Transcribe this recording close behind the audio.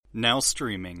Now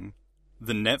streaming,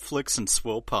 the Netflix and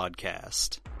Swill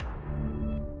podcast.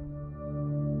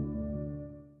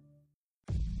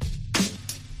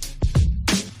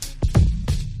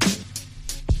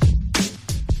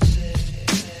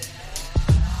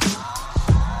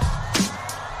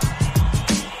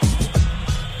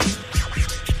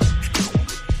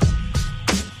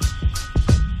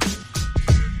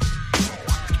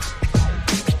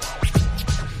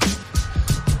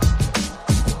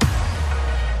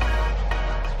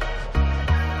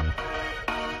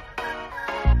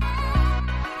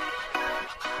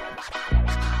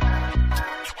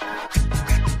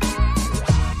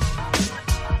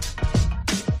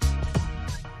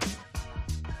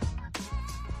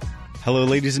 Hello,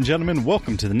 ladies and gentlemen.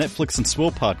 Welcome to the Netflix and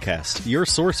Swill podcast, your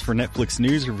source for Netflix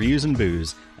news, reviews, and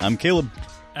booze. I'm Caleb.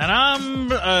 And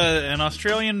I'm an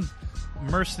Australian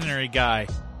mercenary guy.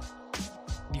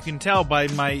 You can tell by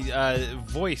my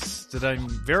voice that I'm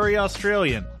very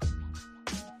Australian.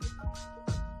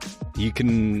 You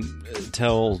can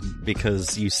tell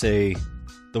because you say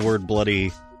the word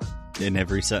bloody in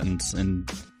every sentence and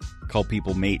call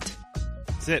people mate.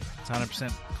 That's it. It's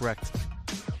 100% correct.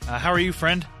 How are you,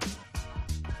 friend?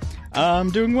 I'm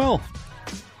doing well.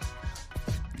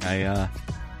 I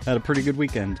had a pretty good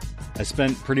weekend. I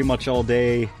spent pretty much all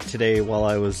day today while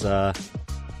I was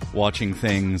watching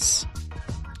things.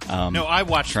 No, I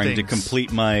watched trying things. to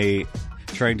complete my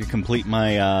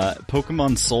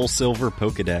Pokemon Soul Silver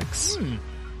Pokedex.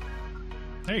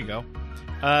 There you go.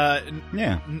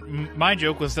 Yeah. My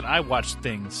joke was that I watched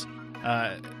things,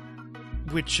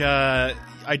 which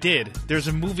I did. There's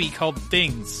a movie called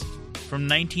Things from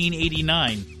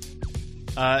 1989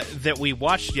 that we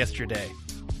watched yesterday.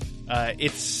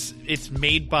 It's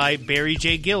made by Barry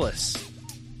J. Gillis.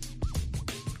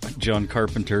 John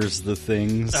Carpenter's The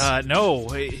Things. No,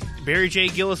 Barry J.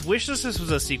 Gillis wishes this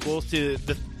was a sequel to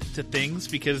Things,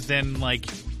 because then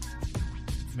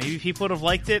maybe people would have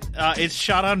liked it. It's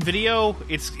shot on video.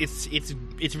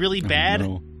 It's really bad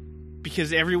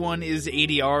because everyone is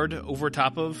ADR'd over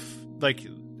top of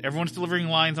everyone's delivering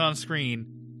lines on screen,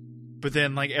 but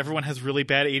then everyone has really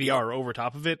bad ADR over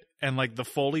top of it, and the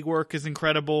Foley work is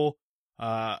incredible.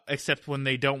 Except when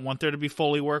they don't want there to be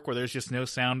Foley work, where there's just no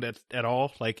sound at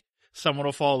all. Someone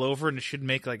will fall over and it should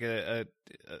make a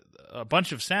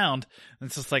bunch of sound,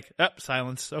 and it's just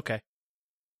silence. Okay.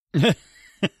 It's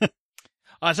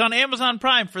on Amazon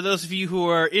Prime for those of you who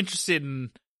are interested in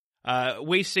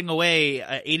wasting away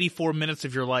 84 minutes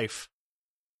of your life.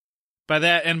 By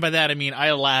that I mean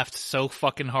I laughed so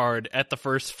fucking hard at the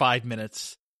first 5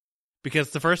 minutes, because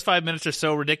the first 5 minutes are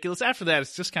so ridiculous. After that,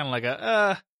 it's just kind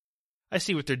of I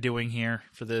see what they're doing here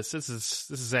for this. This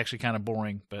is actually kind of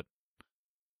boring, but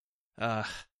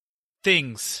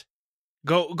Things.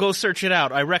 Go search it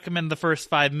out. I recommend the first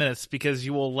 5 minutes because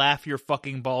you will laugh your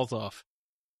fucking balls off.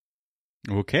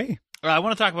 Okay. I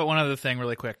want to talk about one other thing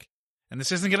really quick. And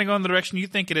this isn't going to go in the direction you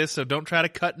think it is, so don't try to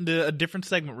cut into a different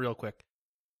segment real quick.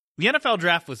 The NFL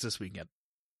draft was this weekend.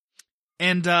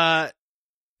 And,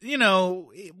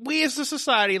 we as a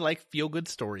society like feel-good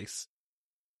stories.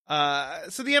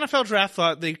 So the NFL draft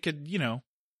thought they could,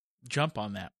 jump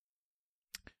on that.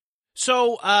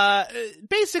 So,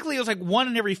 basically it was one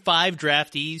in every 5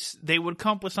 draftees, they would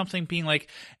come up with something being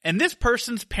and this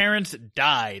person's parents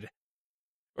died.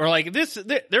 Or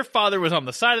their father was on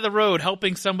the side of the road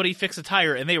helping somebody fix a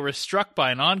tire and they were struck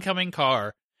by an oncoming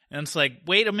car. And it's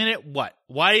wait a minute, what?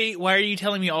 Why are you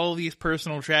telling me all of these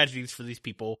personal tragedies for these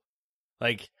people?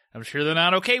 I'm sure they're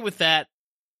not okay with that.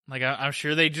 I'm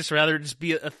sure they'd just rather just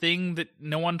be a thing that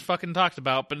no one fucking talked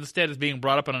about, but instead is being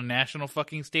brought up on a national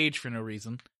fucking stage for no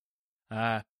reason.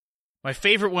 My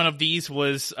favorite one of these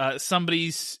was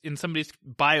somebody's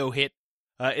bio hit.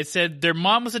 It said their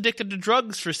mom was addicted to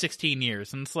drugs for 16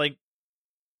 years. And it's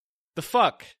the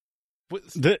fuck?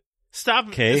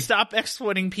 Stop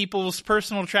exploiting people's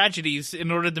personal tragedies in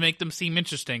order to make them seem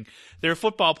interesting. They're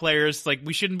football players.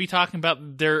 We shouldn't be talking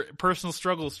about their personal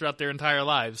struggles throughout their entire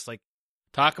lives.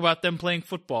 Talk about them playing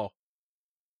football.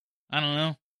 I don't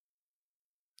know.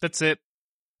 That's it.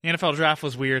 The NFL draft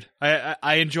was weird.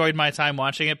 I enjoyed my time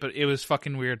watching it, but it was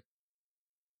fucking weird.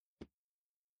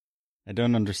 I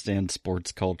don't understand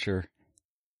sports culture.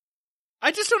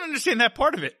 I just don't understand that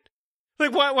part of it.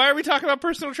 Why are we talking about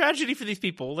personal tragedy for these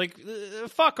people?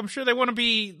 Fuck, I'm sure they want to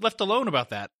be left alone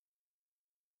about that.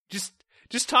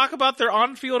 Just talk about their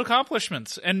on-field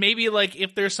accomplishments, and maybe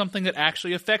if there's something that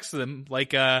actually affects them,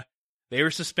 they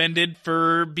were suspended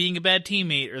for being a bad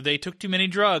teammate, or they took too many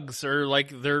drugs, or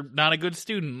they're not a good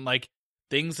student,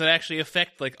 things that actually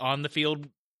affect on the field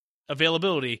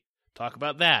availability. Talk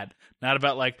about that, not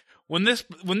about when this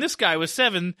guy was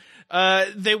 7,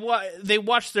 they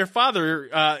watched their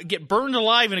father get burned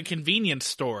alive in a convenience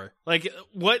store. Like,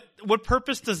 what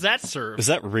purpose does that serve? Is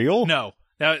that real? No,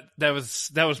 that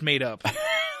was made up.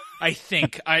 I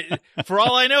think. For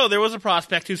all I know, there was a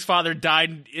prospect whose father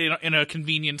died in a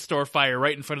convenience store fire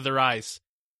right in front of their eyes.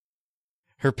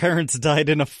 Her parents died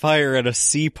in a fire at a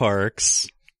Sea Parks.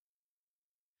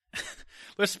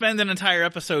 Let's spend an entire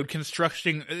episode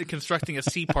constructing a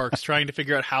Sea Parks trying to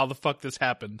figure out how the fuck this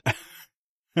happened.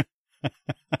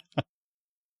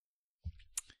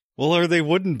 Well, are they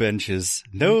wooden benches?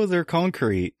 No, they're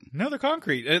concrete. No, they're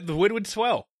concrete. The wood would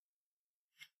swell.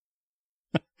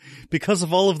 Because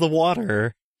of all of the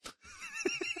water.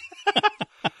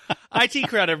 IT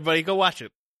Crowd, everybody, go watch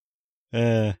it.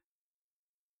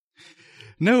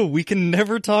 No, we can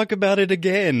never talk about it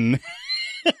again.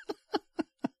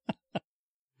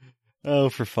 Oh,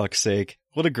 for fuck's sake.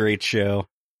 What a great show.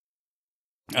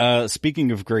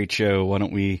 Speaking of great show, why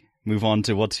don't we move on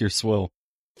to What's Your Swill?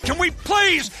 Can we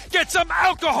please get some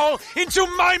alcohol into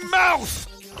my mouth?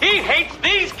 He hates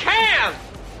these cans!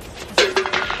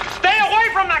 Stay away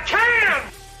from the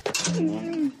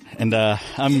can! And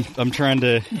I'm trying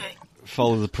to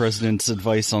follow the president's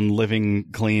advice on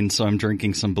living clean, so I'm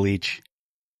drinking some bleach.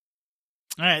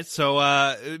 All right,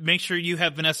 so make sure you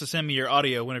have Vanessa send me your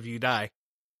audio whenever you die.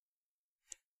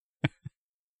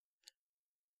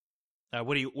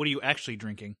 What are you actually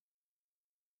drinking?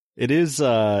 It is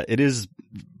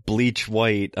bleach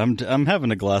white. I'm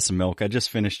having a glass of milk. I just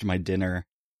finished my dinner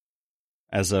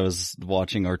as I was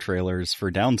watching our trailers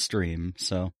for Downstream,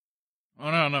 so.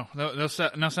 Oh no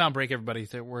sound break, everybody.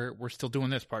 We're still doing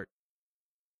this part.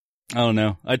 Oh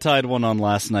no. I tied one on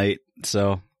last night,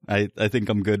 so I think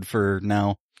I'm good for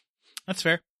now. That's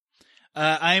fair.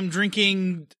 I'm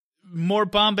drinking more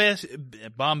Bombay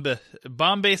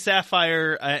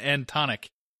Sapphire and tonic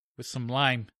with some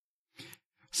lime.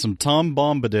 Some Tom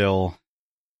Bombadil.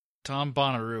 Tom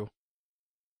Bonnaroo.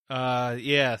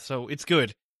 Yeah, so it's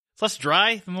good. It's less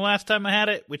dry than the last time I had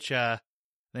it, which I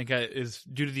think is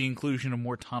due to the inclusion of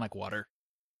more tonic water.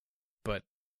 But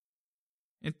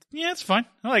it's fine.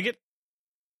 I like it.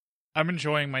 I'm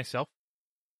enjoying myself.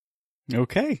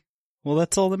 Okay. Well,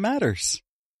 that's all that matters.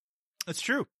 That's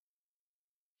true.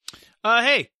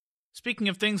 Hey, speaking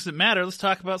of things that matter, let's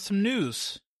talk about some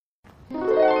news.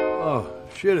 Oh,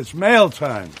 shit, it's mail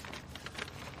time.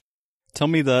 Tell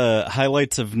me the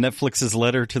highlights of Netflix's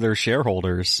letter to their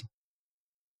shareholders.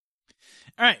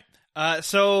 All right.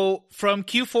 So from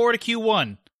Q4 to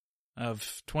Q1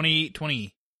 of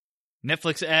 2020,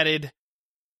 Netflix added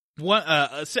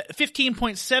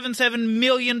 15.77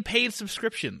 million paid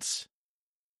subscriptions,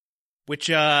 which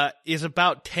is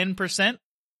about 10%.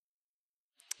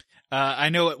 I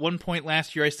know at one point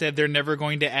last year I said they're never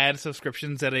going to add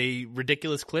subscriptions at a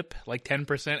ridiculous clip, like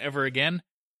 10% ever again.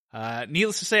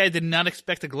 Needless to say, I did not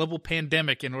expect a global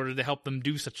pandemic in order to help them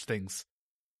do such things.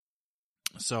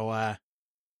 So,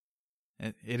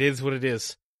 it is what it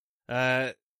is.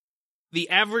 The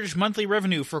average monthly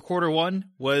revenue for Q1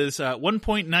 was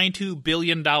 $1.92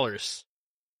 billion.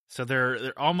 So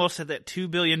they're almost at that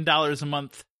 $2 billion a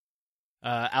month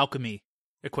alchemy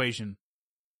equation.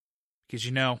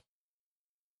 Because,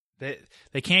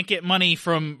 they can't get money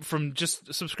from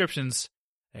just subscriptions.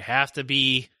 They have to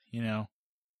be,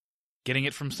 getting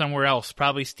it from somewhere else,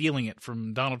 probably stealing it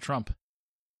from Donald Trump.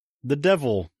 The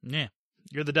devil. Yeah,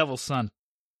 you're the devil's son.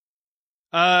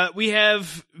 We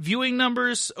have viewing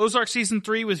numbers. Ozark Season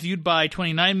 3 was viewed by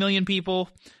 29 million people.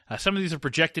 Some of these are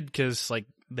projected because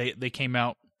they came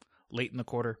out late in the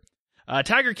quarter.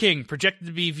 Tiger King projected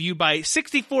to be viewed by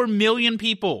 64 million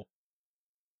people,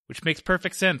 which makes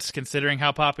perfect sense considering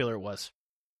how popular it was.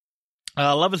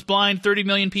 Love is Blind, 30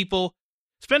 million people.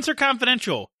 Spencer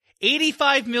Confidential,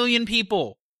 85 million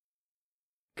people.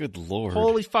 Good lord.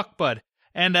 Holy fuck, bud.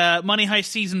 And Money Heist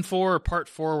Season 4, or Part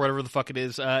 4, whatever the fuck it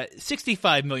is,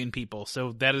 65 million people.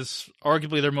 So that is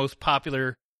arguably their most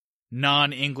popular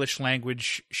non-English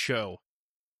language show.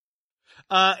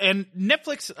 And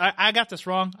Netflix, I got this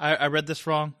wrong. I read this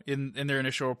wrong in their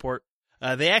initial report.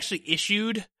 They actually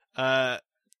issued $1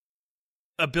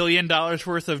 billion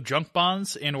worth of junk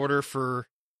bonds in order for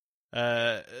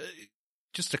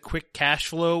just a quick cash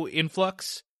flow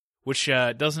influx, which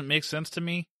doesn't make sense to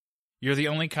me. You're the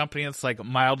only company that's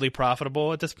mildly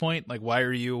profitable at this point. Why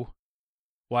are you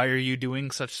doing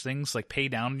such things? Pay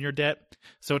down your debt.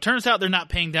 So it turns out they're not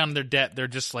paying down their debt. They're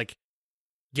just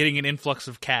getting an influx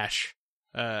of cash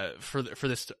for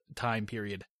this time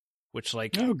period, which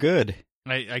oh, good.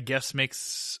 I guess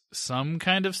makes some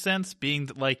kind of sense, being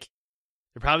that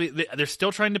they're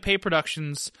still trying to pay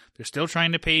productions, they're still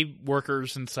trying to pay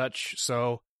workers and such.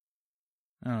 So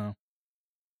I don't know.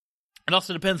 It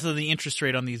also depends on the interest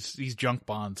rate on these junk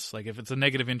bonds. Like, if it's a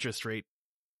negative interest rate,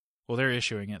 well, they're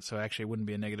issuing it, so actually it wouldn't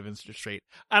be a negative interest rate.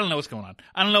 I don't know what's going on.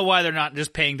 I don't know why they're not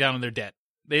just paying down on their debt.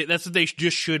 That's what they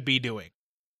just should be doing.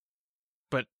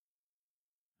 But,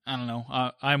 I don't know.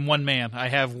 I'm one man. I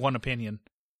have one opinion.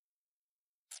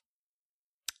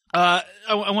 I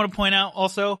want to point out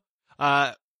also,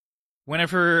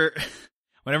 whenever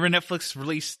Netflix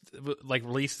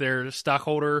released their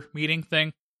stockholder meeting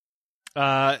thing,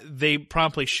 they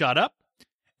promptly shut up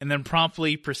and then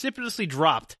promptly precipitously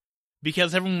dropped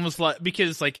because everyone was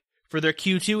like, for their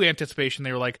Q2 anticipation,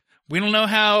 they were like, we don't know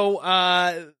how,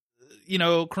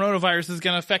 coronavirus is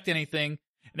going to affect anything.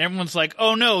 And everyone's like,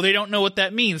 oh no, they don't know what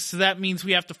that means. So that means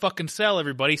we have to fucking sell,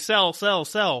 everybody. Sell.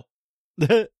 So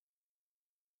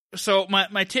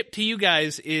my tip to you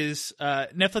guys is,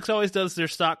 Netflix always does their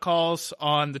stock calls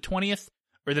on the 20th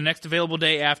or the next available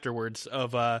day afterwards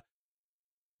of,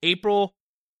 April,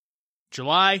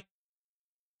 July,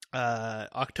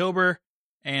 October,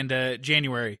 and,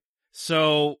 January.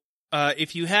 So,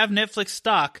 if you have Netflix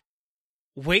stock,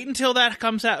 wait until that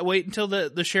comes out, wait until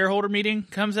the shareholder meeting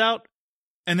comes out,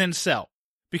 and then sell.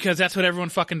 Because that's what everyone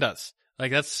fucking does.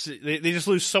 Like, they just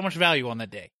lose so much value on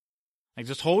that day. Like,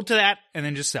 just hold to that, and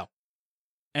then just sell.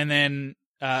 And then,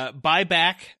 buy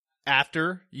back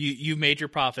after you've made your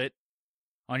profit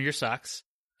on your stocks,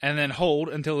 and then hold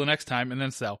until the next time, and then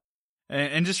sell.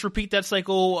 And just repeat that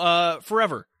cycle,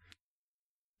 forever.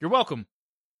 You're welcome.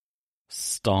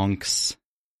 Stonks.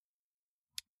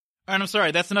 All right, I'm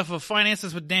sorry. That's enough of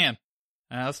Finances with Dan.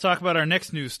 Let's talk about our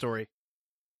next news story,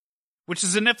 which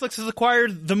is that Netflix has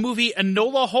acquired the movie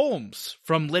Enola Holmes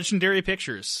from Legendary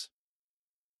Pictures.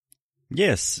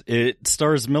 Yes, it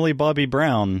stars Millie Bobby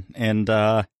Brown, and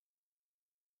I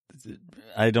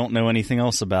don't know anything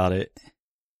else about it.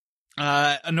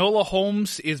 Enola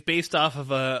Holmes is based off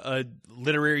of a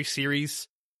literary series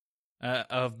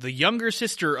of the younger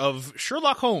sister of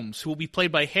Sherlock Holmes, who will be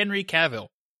played by Henry Cavill.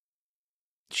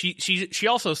 She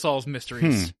also solves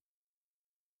mysteries.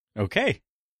 Okay.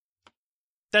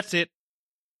 That's it.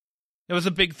 It was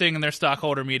a big thing in their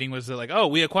stockholder meeting, was like, oh,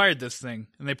 we acquired this thing,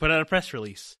 and they put out a press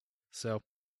release. So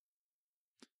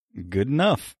good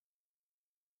enough.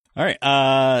 All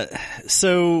right.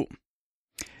 So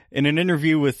in an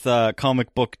interview with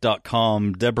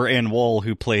comicbook.com, Deborah Ann Woll,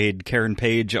 who played Karen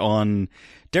Page on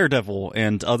Daredevil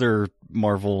and other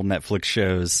Marvel Netflix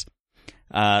shows,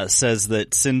 says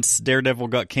that since Daredevil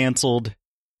got canceled,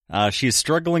 she's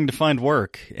struggling to find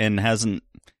work and hasn't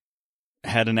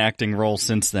had an acting role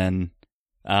since then.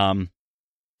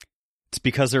 It's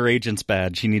because her agent's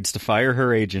bad. She needs to fire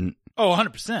her agent. Oh,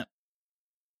 100%.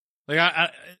 Like,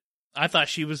 I thought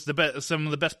she was some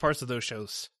of the best parts of those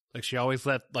shows. Like, she always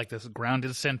let, like, this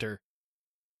grounded center,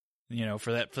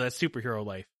 for that superhero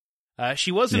life.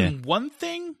 She was in one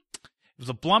thing. It was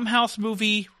a Blumhouse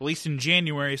movie released in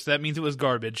January, so that means it was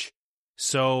garbage.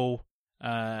 So,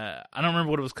 I don't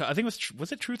remember what it was called. I think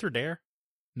was it Truth or Dare?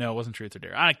 No, it wasn't Truth or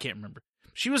Dare. I can't remember.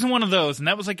 She was in one of those, and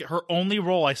that was, like, her only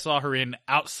role I saw her in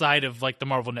outside of, like, the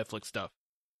Marvel Netflix stuff.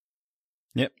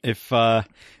 Yep.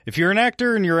 If you're an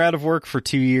actor and you're out of work for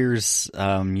 2 years,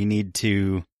 you need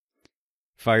to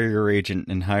fire your agent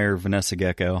and hire Vanessa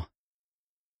Gecko.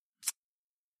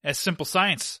 That's simple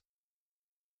science.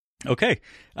 Okay.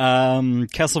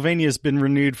 Castlevania has been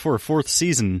renewed for a 4th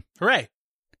season. Hooray.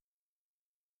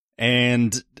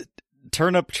 And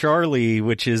Turnip Charlie,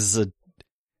 which is a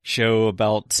show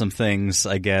about some things,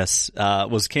 I guess,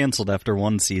 was canceled after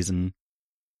 1 season.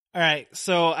 All right,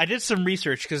 so I did some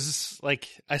research because, like,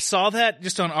 I saw that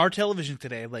just on our television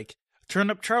today. Like,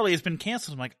 Turnip Charlie has been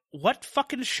canceled. I'm like, what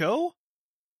fucking show?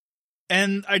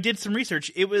 And I did some research.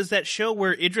 It was that show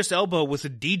where Idris Elba was a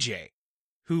DJ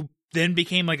who then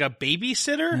became, like, a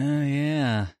babysitter. Oh,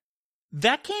 yeah.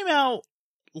 That came out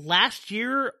last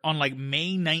year on, like,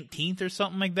 May 19th or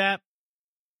something like that.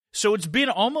 So it's been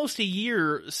almost a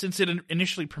year since it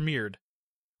initially premiered,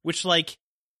 which, like,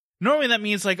 normally that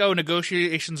means, like, oh,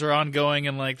 negotiations are ongoing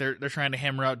and, like, they're trying to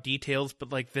hammer out details,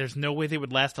 but, like, there's no way they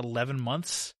would last 11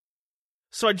 months.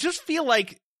 So I just feel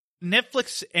like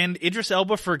Netflix and Idris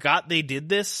Elba forgot they did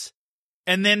this,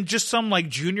 and then just some, like,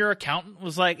 junior accountant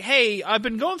was like, hey, I've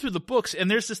been going through the books,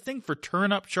 and there's this thing for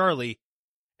Turn Up Charlie.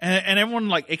 And everyone,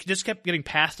 like, it just kept getting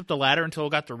passed up the ladder until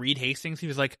it got to Reed Hastings. He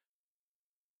was like,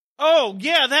 oh,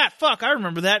 yeah, I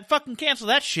remember that. Fucking cancel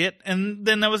that shit. And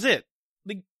then that was it.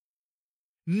 Like,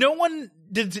 no one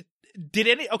did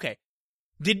any. Okay,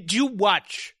 did you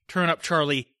watch Turn Up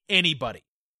Charlie? Anybody?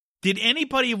 Did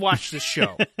anybody watch this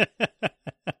show?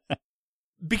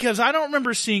 Because I don't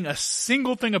remember seeing a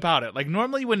single thing about it. Like,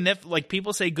 normally when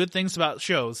people say good things about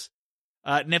shows,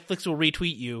 Netflix will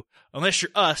retweet you, unless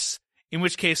you're us, in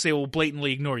which case they will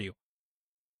blatantly ignore you.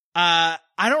 I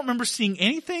don't remember seeing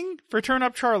anything for Turn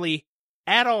Up Charlie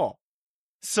at all.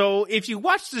 So if you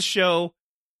watch the show,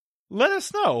 let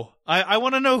us know. I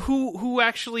want to know who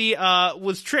actually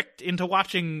was tricked into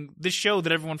watching this show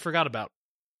that everyone forgot about.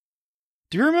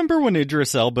 Do you remember when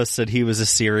Idris Elba said he was a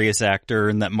serious actor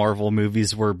and that Marvel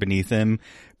movies were beneath him,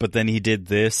 but then he did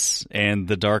this and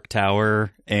The Dark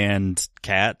Tower and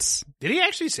Cats? Did he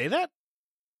actually say that?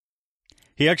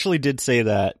 He actually did say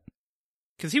that.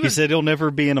 Because he said he'll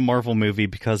never be in a Marvel movie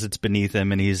because it's beneath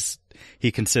him, and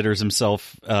he considers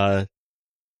himself a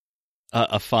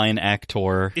fine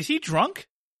actor. Is he drunk?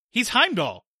 He's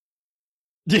Heimdall.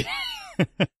 He's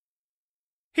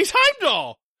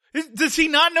Heimdall. Does he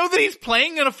not know that he's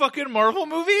playing in a fucking Marvel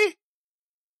movie?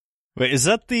 Wait, is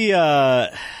that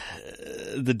the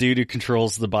dude who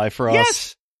controls the Bifrost?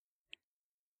 Yes.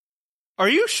 Are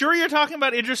you sure you're talking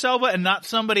about Idris Elba and not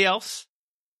somebody else?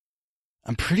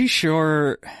 I'm pretty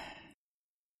sure,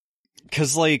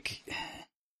 because, like,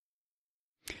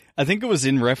 I think it was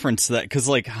in reference to that, because,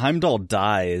 like, Heimdall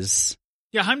dies.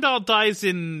 Yeah, Heimdall dies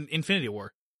in Infinity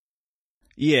War.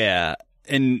 Yeah,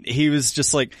 and he was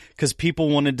just like, because people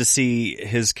wanted to see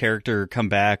his character come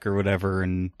back or whatever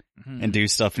and do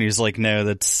stuff, and he was like, no,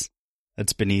 that's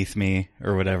beneath me,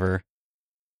 or whatever.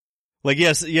 Like,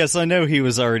 yes, I know he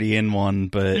was already in one,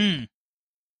 but...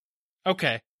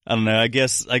 Okay. I don't know, I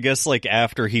guess, like,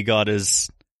 after he got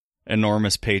his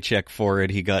enormous paycheck for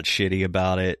it, he got shitty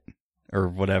about it, or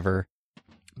whatever.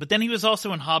 But then he was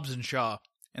also in Hobbs and Shaw,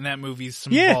 and that movie's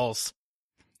some balls.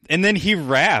 And then he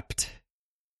rapped.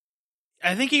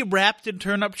 I think he rapped in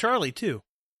Turn Up Charlie, too.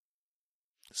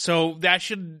 So that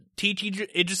should teach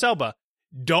Idris Elba.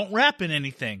 Don't rap in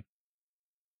anything.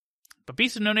 But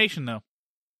Beast of No Nation, though.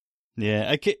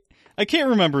 Yeah, I can't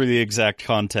remember the exact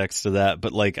context of that,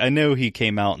 but, like, I know he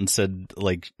came out and said,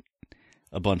 like,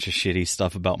 a bunch of shitty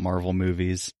stuff about Marvel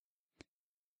movies.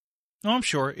 Oh, I'm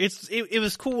sure. It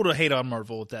was cool to hate on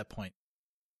Marvel at that point.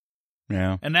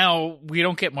 Yeah. And now we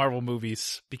don't get Marvel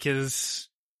movies because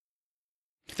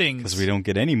things. Because we don't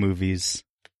get any movies.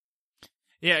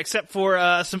 Yeah, except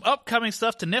for some upcoming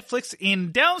stuff to Netflix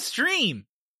in Downstream.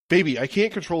 Baby, I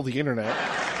can't control the internet.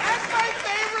 That's my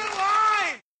favorite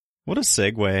line! What a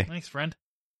segue. Thanks, friend.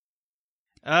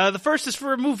 The first is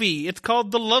for a movie. It's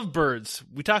called The Lovebirds.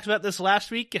 We talked about this last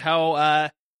week, how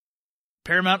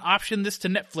Paramount optioned this to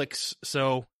Netflix.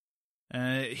 So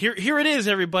here it is,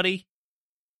 everybody.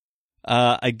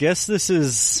 I guess this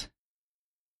is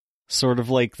sort of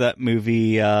like that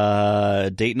movie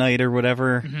Date Night or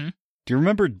whatever. Mm-hmm. Do you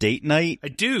remember Date Night? I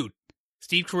do.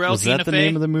 Steve Carell, Was Tina that the Fey.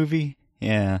 name of the movie?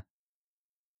 Yeah.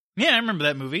 Yeah, I remember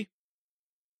that movie.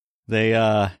 They,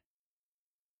 I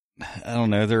don't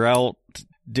know, they're out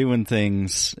doing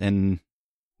things and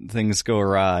things go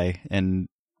awry and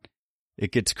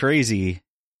it gets crazy.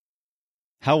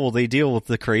 How will they deal with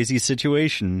the crazy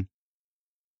situation?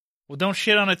 Well, don't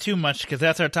shit on it too much because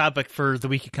that's our topic for the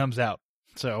week it comes out.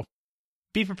 So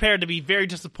be prepared to be very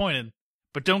disappointed,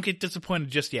 but don't get disappointed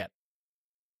just yet.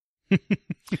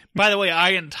 By the way,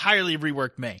 I entirely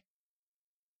reworked May.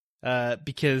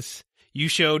 Because you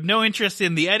showed no interest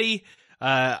in the Eddie.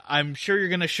 I'm sure you're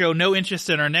going to show no interest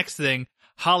in our next thing,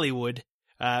 Hollywood,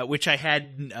 which I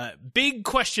had big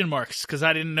question marks because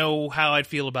I didn't know how I'd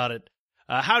feel about it.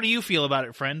 How do you feel about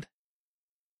it, friend?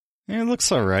 It looks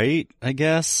alright, I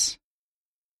guess.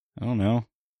 I don't know.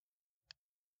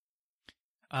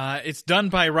 It's done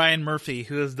by Ryan Murphy,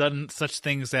 who has done such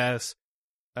things as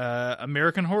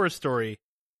American Horror Story,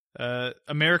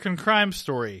 American Crime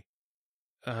Story,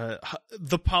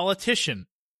 The Politician.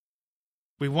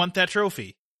 We want that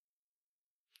trophy.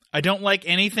 I don't like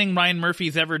anything Ryan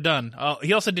Murphy's ever done. Oh,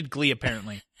 he also did Glee,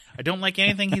 apparently. I don't like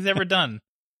anything he's ever done.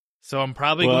 So I'm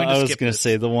probably going to skip this. I was going to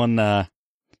say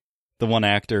the one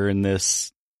actor in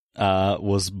this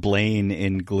was Blaine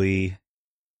in Glee.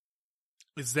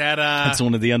 Is that That's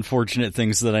one of the unfortunate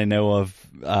things that I know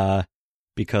of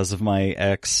because of my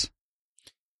ex.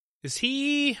 Is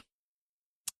he...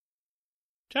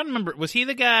 trying to remember, was he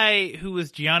the guy who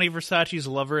was Gianni Versace's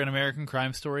lover in American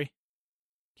Crime Story?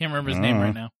 Can't remember his name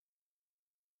right now.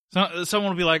 So,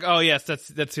 someone will be like, "Oh yes,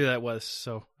 that's who that was."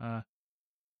 So,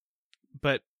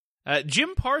 but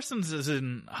Jim Parsons is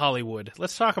in Hollywood.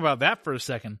 Let's talk about that for a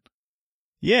second.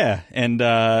 Yeah, and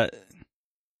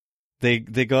they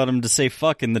got him to say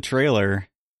 "fuck" in the trailer.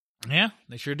 Yeah,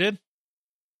 they sure did.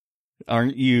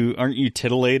 Aren't you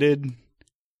titillated?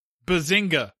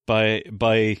 Bazinga! By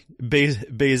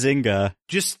Bazinga.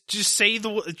 Just say the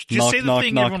knock, say the knock,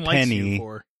 thing knock, everyone penny. likes you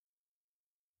for.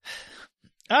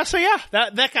 So yeah,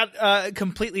 that got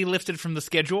completely lifted from the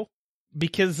schedule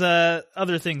because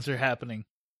other things are happening.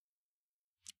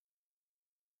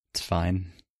 It's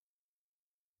fine.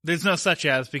 There's no such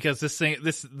as, because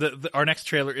our next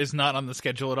trailer is not on the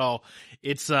schedule at all.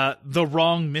 It's The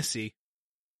Wrong Missy.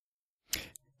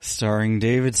 Starring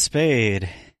David Spade.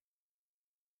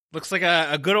 Looks like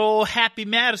a good old Happy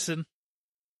Madison.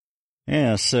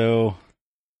 Yeah, so...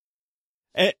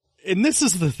 And this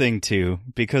is the thing, too,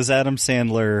 because Adam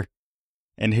Sandler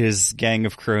and his gang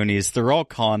of cronies, they're all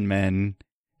con men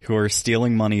who are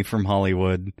stealing money from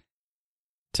Hollywood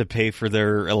to pay for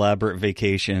their elaborate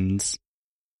vacations.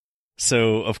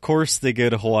 So, of course, they go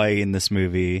to Hawaii in this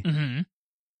movie. Mm-hmm.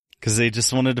 Because they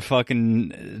just wanted to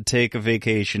fucking take a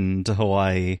vacation to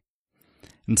Hawaii.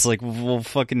 And it's like, we'll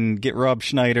fucking get Rob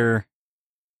Schneider.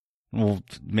 We'll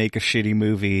make a shitty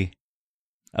movie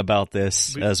about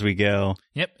this as we go.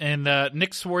 Yep, and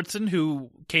Nick Swartzen, who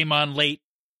came on late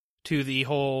to the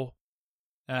whole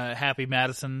Happy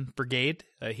Madison brigade,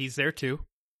 he's there too.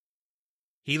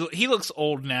 He looks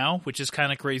old now, which is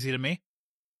kind of crazy to me.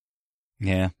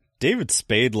 Yeah, David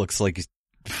Spade looks like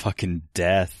fucking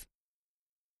death.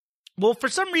 Well, for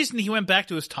some reason, he went back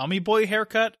to his Tommy Boy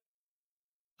haircut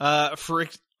for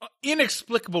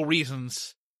inexplicable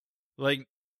reasons. Like,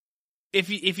 if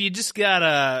you just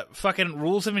got fucking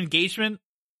Rules of Engagement,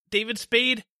 David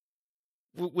Spade,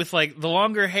 with like the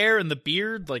longer hair and the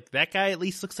beard, like that guy at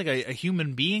least looks like a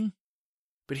human being.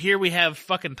 But here we have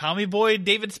fucking Tommy Boy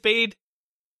David Spade.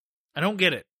 I don't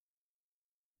get it.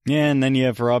 Yeah, and then you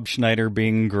have Rob Schneider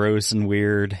being gross and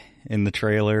weird in the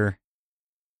trailer.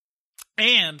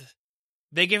 And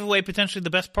they give away potentially the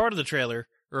best part of the trailer,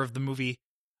 or of the movie,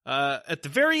 at the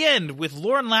very end, with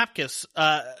Lauren Lapkus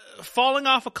falling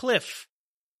off a cliff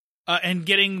and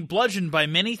getting bludgeoned by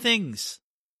many things.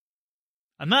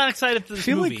 I'm not excited for this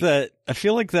movie. I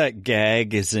feel like that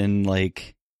gag is in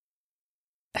like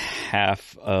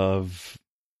half of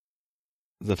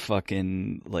the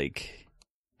fucking like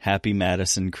Happy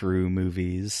Madison crew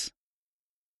movies.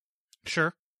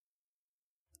 Sure.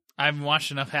 I haven't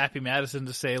watched enough Happy Madison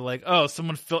to say, like, oh,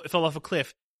 someone fell off a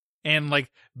cliff and, like,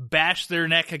 bashed their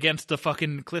neck against the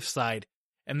fucking cliffside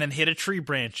and then hit a tree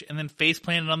branch and then face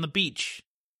planted on the beach.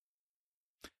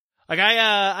 Like,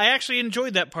 I actually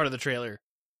enjoyed that part of the trailer.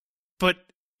 But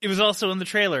it was also in the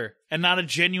trailer and not a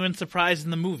genuine surprise in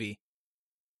the movie.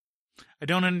 I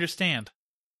don't understand.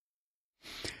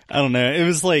 I don't know. It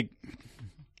was like...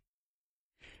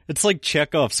 It's like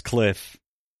Chekhov's cliff.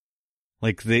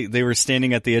 Like, they were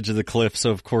standing at the edge of the cliff, so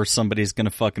of course somebody's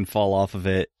gonna fucking fall off of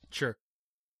it. Sure.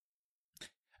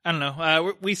 I don't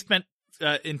know. We spent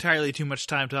entirely too much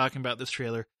time talking about this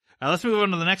trailer. Let's move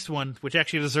on to the next one, which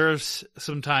actually deserves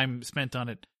some time spent on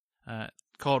it,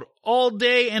 called All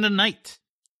Day and a Night.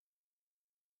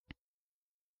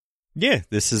 Yeah,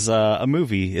 this is a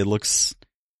movie. It looks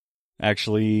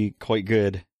actually quite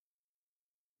good.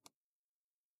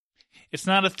 It's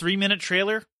not a 3-minute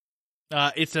trailer.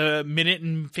 It's a minute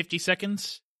and 50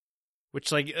 seconds,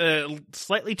 which like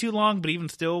slightly too long, but even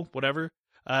still, whatever.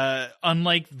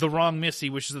 Unlike The Wrong Missy,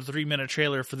 which is a 3-minute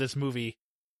trailer for this movie,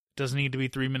 doesn't need to be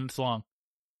 3 minutes long.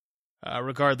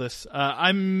 Regardless,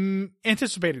 I'm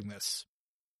anticipating this.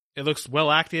 It looks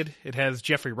well acted. It has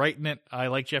Jeffrey Wright in it. I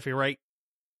like Jeffrey Wright.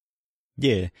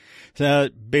 Yeah. So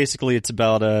basically it's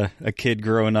about a kid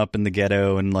growing up in the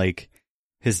ghetto and like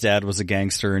his dad was a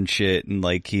gangster and shit and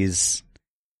like he's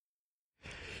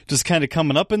just kind of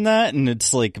coming up in that, and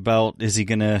it's like about, is he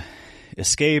gonna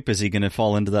escape? Is he gonna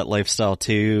fall into that lifestyle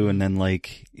too? And then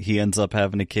like he ends up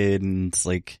having a kid, and it's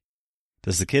like,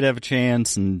 does the kid have a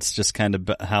chance? And it's just kind of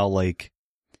how like,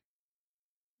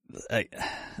 I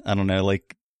don't know,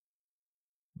 like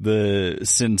the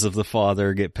sins of the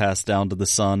father get passed down to the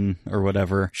son or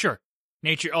whatever. Sure.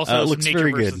 Nature also looks nature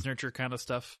very versus good. nurture kind of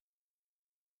stuff.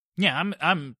 Yeah,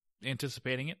 I'm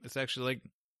anticipating it. It's actually like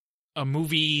a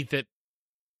movie that,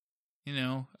 you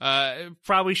know,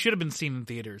 probably should have been seen in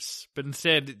theaters, but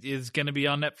instead is going to be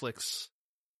on Netflix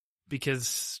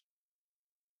because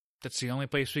that's the only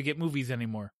place we get movies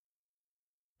anymore,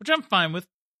 which I'm fine with.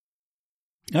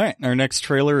 All right, our next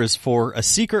trailer is for A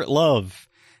Secret Love,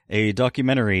 a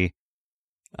documentary.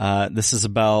 This is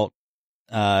about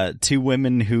two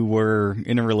women who were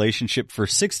in a relationship for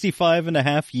 65 and a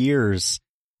half years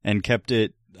and kept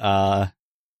it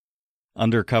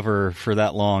undercover for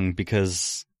that long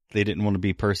because they didn't want to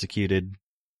be persecuted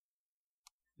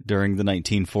during the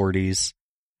 1940s.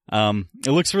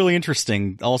 It looks really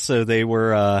interesting. Also, they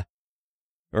were,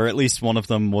 or at least one of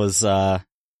them was part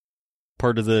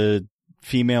of the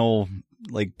female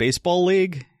like baseball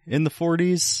league in the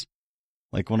 40s,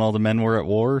 like when all the men were at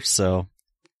war. So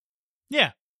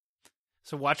yeah,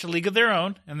 So watch A League of Their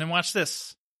Own, and then watch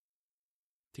this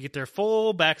to get their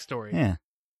full backstory. Yeah.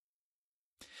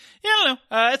 Yeah, I don't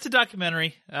know. It's a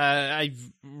documentary. I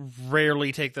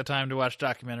rarely take the time to watch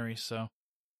documentaries, so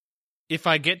if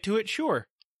I get to it, sure.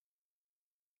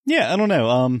 Yeah, I don't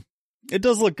know. It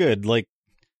does look good. Like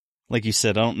you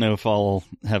said, I don't know if I'll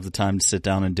have the time to sit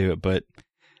down and do it, but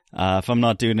if I'm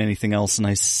not doing anything else and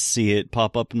I see it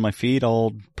pop up in my feed,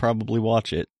 I'll probably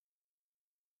watch it.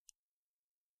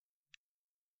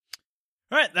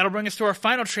 All right, that'll bring us to our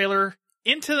final trailer,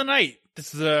 Into the Night.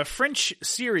 This is a French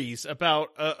series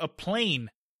about a plane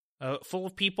full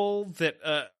of people that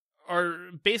are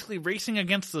basically racing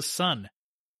against the sun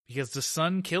because the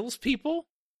sun kills people.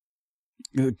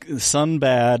 Sun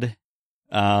bad.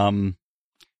 Rammstein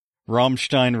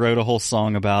wrote a whole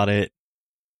song about it.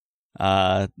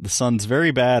 The sun's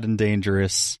very bad and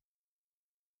dangerous,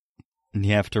 and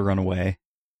you have to run away.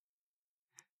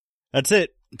 That's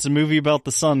it. It's a movie about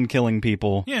the sun killing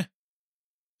people. Yeah.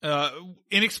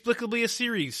 Inexplicably a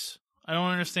series. I don't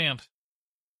understand.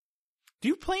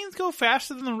 Do planes go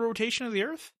faster than the rotation of the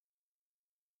Earth?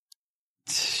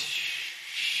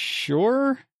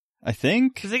 Sure, I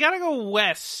think. Because they gotta go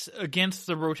west against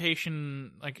the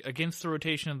rotation, against the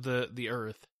rotation of the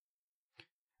Earth.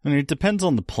 I mean, it depends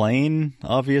on the plane,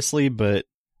 obviously, but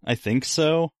I think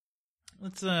so.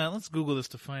 Let's Google this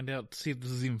to find out, to see if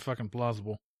this is even fucking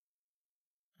plausible.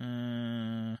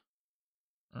 Earth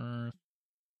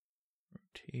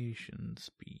rotation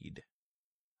speed.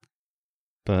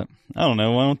 But, I don't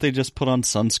know, why don't they just put on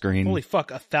sunscreen? Holy fuck,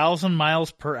 1,000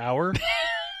 miles per hour?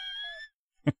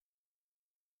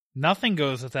 Nothing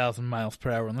goes 1,000 miles per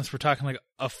hour unless we're talking like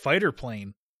a fighter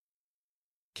plane.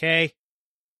 Okay.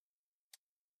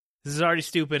 This is already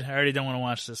stupid. I already don't want to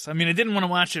watch this. I mean, I didn't want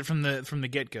to watch it from the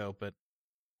get-go, but...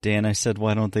 Dan, I said,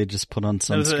 why don't they just put on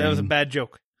sunscreen? That was a bad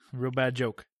joke. A real bad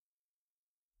joke.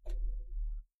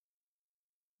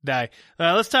 Die.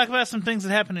 Let's talk about some things that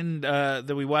happened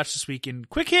that we watched this week in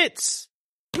Quick Hits.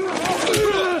 All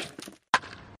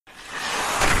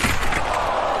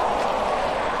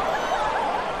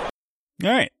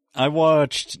right. I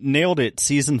watched Nailed It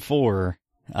Season 4.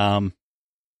 The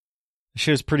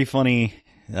show's pretty funny.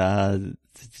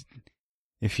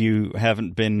 If you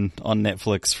haven't been on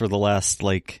Netflix for the last,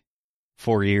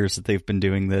 4 years that they've been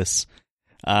doing this,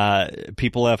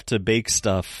 people have to bake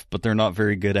stuff, but they're not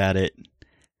very good at it.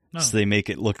 Oh. So they make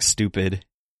it look stupid.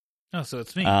 Oh, so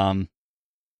it's me.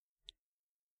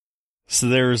 So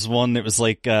there's one that was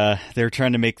they were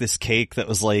trying to make this cake that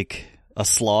was like a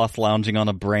sloth lounging on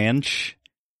a branch.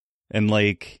 And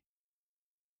I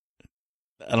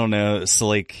don't know,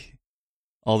 so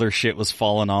all their shit was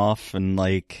falling off and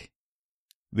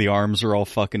the arms are all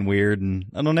fucking weird and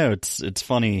I don't know, it's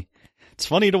funny. It's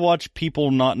funny to watch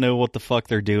people not know what the fuck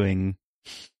they're doing.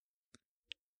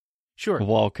 Sure.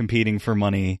 While competing for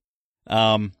money.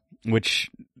 Which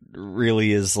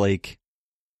really is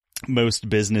most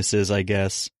businesses, I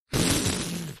guess.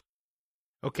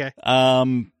 Okay.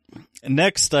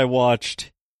 Next I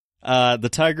watched the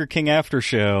Tiger King After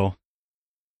Show,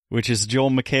 which is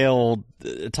Joel McHale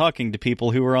talking to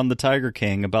people who were on the Tiger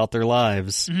King about their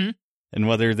lives and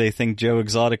whether they think Joe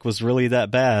Exotic was really that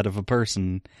bad of a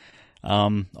person.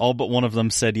 All but one of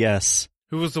them said yes.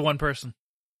 Who was the one person?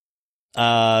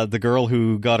 The girl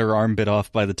who got her arm bit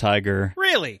off by the tiger.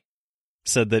 Really?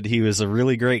 Said that he was a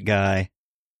really great guy.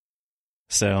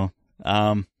 So,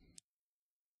 I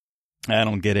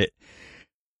don't get it.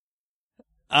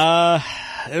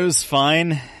 It was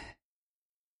fine.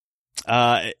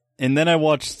 And then I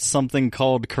watched something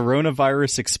called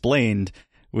Coronavirus Explained,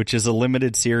 which is a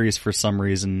limited series for some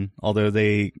reason, although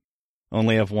they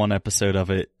only have one episode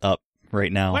of it up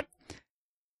right now. What?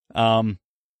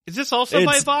 Is this also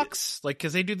by Vox?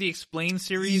 Because they do the Explain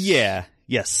series? Yeah.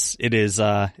 Yes, it is.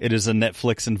 It is a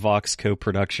Netflix and Vox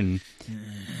co-production.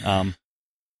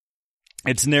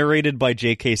 It's narrated by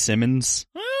J.K. Simmons.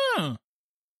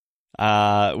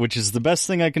 Oh. Which is the best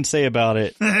thing I can say about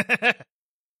it.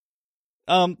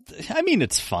 I mean,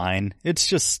 it's fine.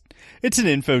 It's an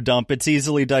info dump. It's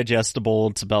easily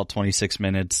digestible. It's about 26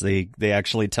 minutes. They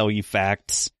actually tell you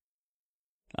facts.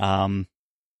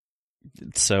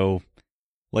 So,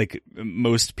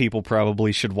 most people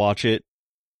probably should watch it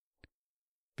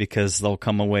because they'll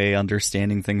come away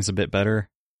understanding things a bit better.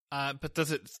 But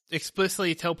does it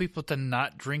explicitly tell people to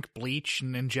not drink bleach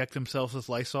and inject themselves with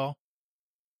Lysol?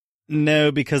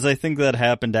 No, because I think that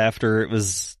happened after it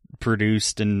was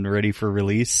produced and ready for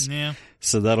release. Yeah.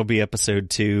 So that'll be episode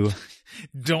 2.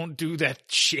 Don't do that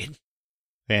shit.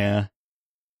 Yeah.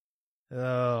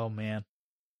 Oh, man.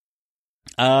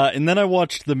 And then I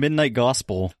watched The Midnight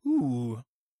Gospel. Ooh.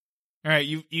 All right,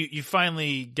 you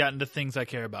finally gotten to things I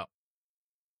care about.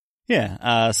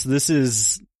 Yeah, so this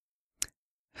is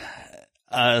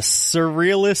a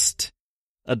surrealist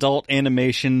adult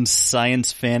animation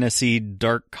science fantasy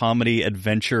dark comedy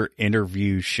adventure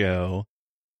interview show.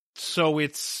 So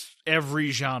it's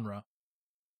every genre.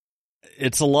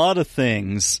 It's a lot of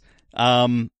things.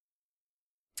 So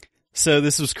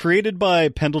this was created by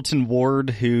Pendleton Ward,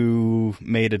 who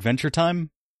made Adventure Time,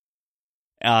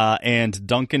 and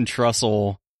Duncan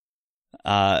Trussell,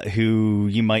 who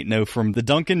you might know from the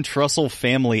Duncan Trussell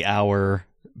Family Hour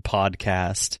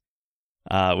podcast,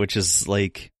 which is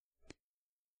like,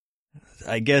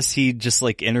 I guess he just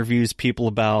like interviews people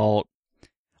about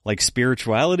like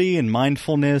spirituality and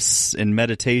mindfulness and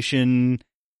meditation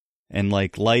and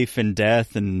like life and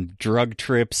death and drug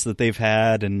trips that they've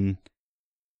had and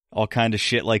all kind of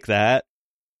shit like that.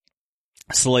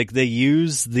 So like they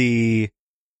use the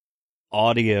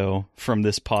audio from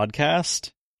this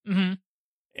podcast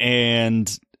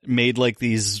and made like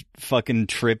these fucking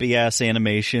trippy ass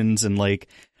animations and like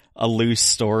a loose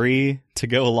story to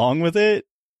go along with it.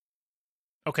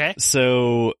 Okay.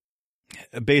 So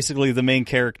basically the main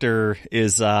character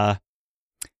is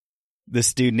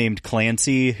this dude named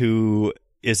Clancy, who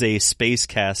is a space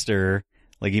caster.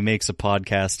 Like he makes a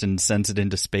podcast and sends it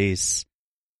into space.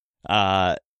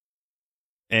 And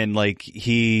like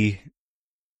he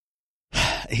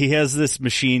has this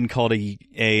machine called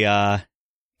a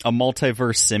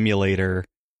multiverse simulator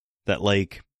that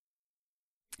like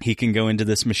he can go into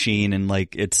this machine and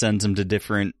like it sends him to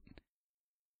different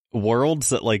worlds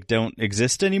that like don't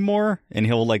exist anymore, and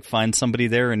he'll like find somebody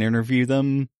there and interview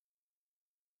them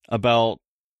about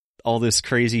all this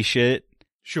crazy shit.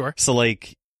 Sure. So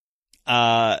like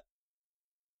while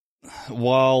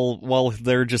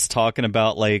they're just talking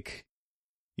about like,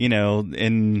 you know,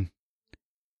 in,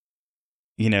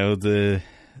 you know, the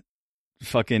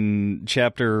fucking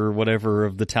chapter or whatever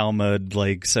of the Talmud,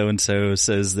 like so and so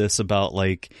says this about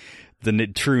like the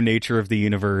true nature of the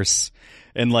universe.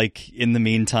 And, like, in the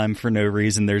meantime, for no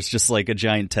reason, there's just, like, a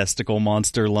giant testicle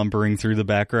monster lumbering through the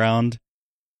background.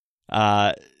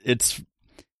 It's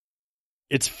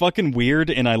fucking weird,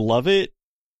 and I love it.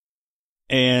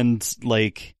 And,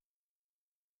 like,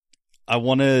 I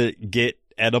want to get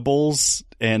edibles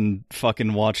and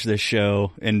fucking watch this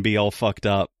show and be all fucked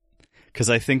up. Because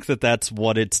I think that that's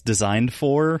what it's designed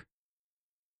for.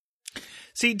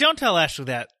 See, don't tell Ashley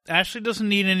that. Ashley doesn't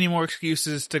need any more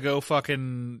excuses to go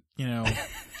fucking, you know,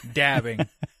 dabbing.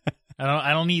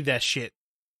 I don't need that shit.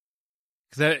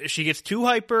 Cause she gets too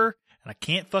hyper, and I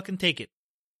can't fucking take it.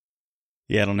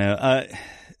 Yeah, I don't know.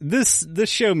 This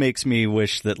show makes me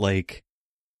wish that like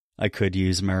I could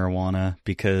use marijuana,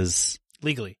 because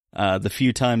legally, the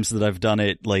few times that I've done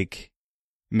it, like,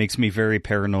 makes me very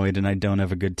paranoid, and I don't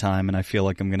have a good time, and I feel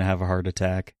like I'm gonna have a heart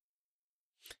attack.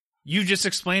 You just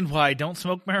explained why I don't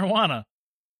smoke marijuana.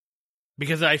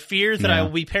 Because I fear that I will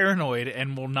be paranoid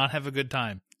and will not have a good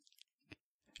time.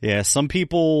 Yeah, some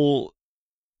people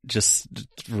just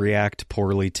react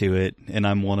poorly to it, and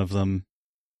I'm one of them.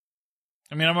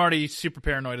 I mean, I'm already super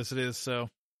paranoid as it is, so.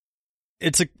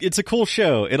 It's a cool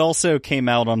show. It also came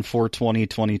out on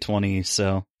 4/20/2020,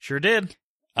 so. Sure did.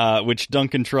 Which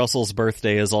Duncan Trussell's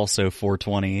birthday is also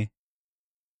 4/20.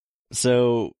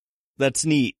 So, that's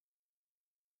neat.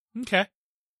 Okay.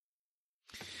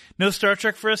 No Star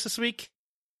Trek for us this week?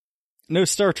 No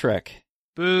Star Trek.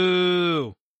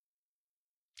 Boo.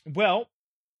 Well,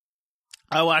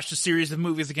 I watched a series of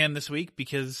movies again this week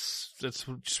because that's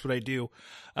just what I do.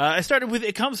 I started with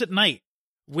It Comes at Night,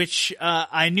 which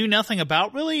I knew nothing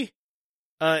about, really.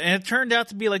 And it turned out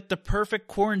to be like the perfect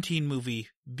quarantine movie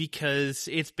because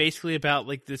it's basically about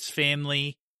like this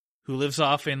family who lives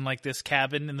off in like this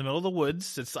cabin in the middle of the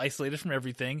woods. It's isolated from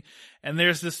everything. And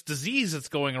there's this disease that's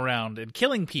going around and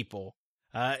killing people.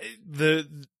 The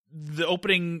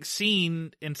opening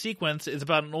scene and sequence is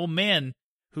about an old man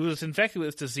who is infected with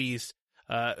this disease,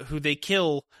 who they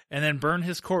kill and then burn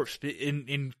his corpse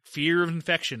in fear of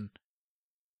infection.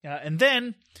 And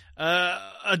then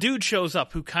a dude shows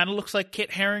up who kind of looks like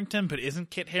Kit Harington, but isn't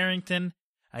Kit Harington.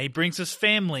 He brings his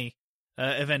family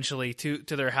eventually to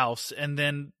their house, and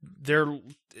then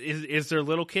is their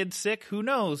little kid sick? Who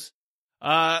knows? It's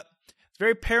a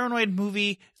very paranoid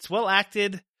movie. It's well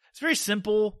acted. It's very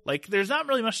simple. Like, there's not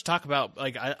really much to talk about.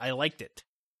 Like, I liked it.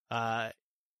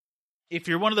 If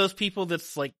you're one of those people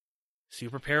that's like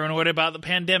super paranoid about the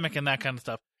pandemic and that kind of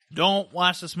stuff, don't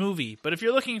watch this movie. But if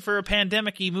you're looking for a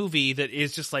pandemic-y movie that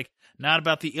is just like not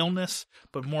about the illness,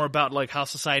 but more about like how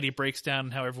society breaks down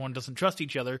and how everyone doesn't trust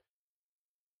each other,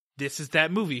 this is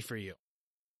that movie for you.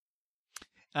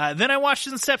 Then I watched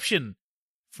Inception,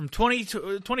 from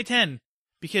 2010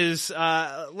 because,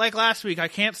 like last week, I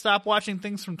can't stop watching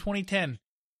things from 2010.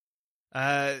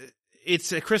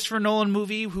 It's a Christopher Nolan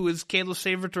movie who is Caleb's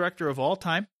favorite director of all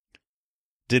time.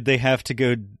 Did they have to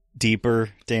go deeper,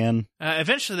 Dan?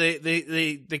 Eventually,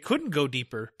 they couldn't go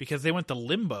deeper because they went to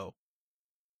limbo.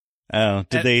 Oh,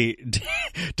 did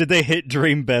they hit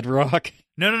Dream Bedrock?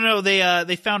 No.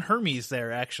 They found Hermes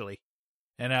there actually,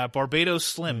 and Barbados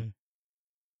Slim.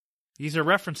 These are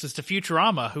references to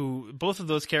Futurama, who both of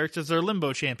those characters are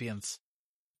limbo champions.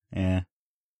 Yeah,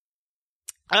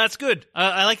 that's good.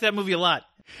 I like that movie a lot.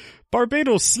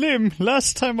 Barbados Slim,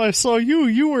 last time I saw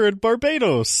you were in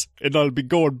Barbados, and I'll be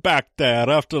going back there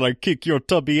after I kick your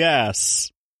tubby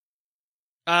ass.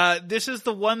 This is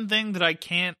the one thing that I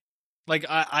can't. Like,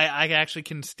 I actually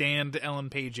can stand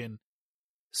Ellen Page in.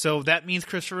 So that means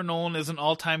Christopher Nolan is an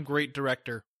all-time great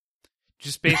director.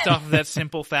 Just based off of that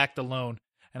simple fact alone.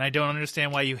 And I don't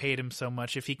understand why you hate him so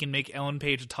much if he can make Ellen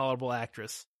Page a tolerable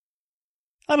actress.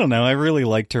 I don't know, I really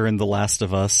liked her in The Last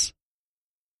of Us.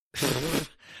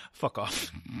 Fuck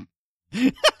off.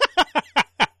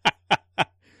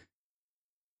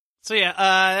 So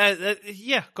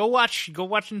yeah, go watch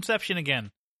Inception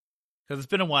again. Because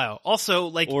it's been a while. Also,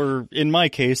 like, or in my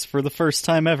case, for the first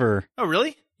time ever. Oh,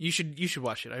 really? You should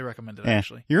watch it. I recommend it,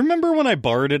 actually. You remember when I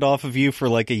borrowed it off of you for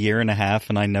like a year and a half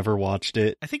and I never watched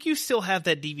it? I think you still have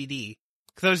that DVD.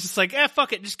 Because I was just like,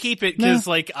 fuck it, just keep it. Because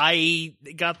like I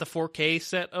got the 4K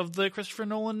set of the Christopher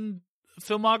Nolan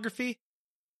filmography.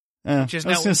 I was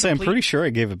going to say, I'm pretty sure I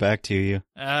gave it back to you.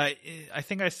 I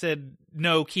think I said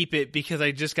no, keep it because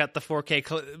I just got the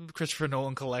 4K Christopher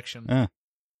Nolan collection.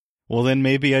 Well, then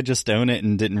maybe I just own it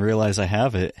and didn't realize I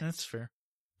have it. That's fair.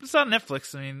 It's on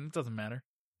Netflix. I mean, it doesn't matter.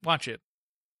 Watch it.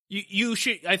 You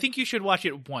should. I think you should watch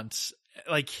it once,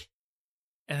 like,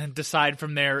 and then decide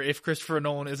from there if Christopher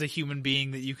Nolan is a human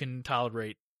being that you can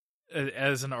tolerate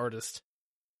as an artist.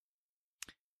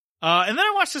 And then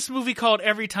I watched this movie called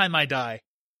Every Time I Die.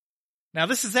 Now,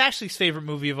 this is Ashley's favorite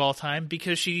movie of all time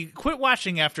because she quit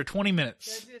watching after 20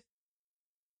 minutes.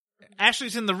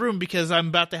 Ashley's in the room because I'm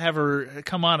about to have her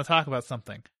come on and talk about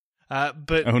something.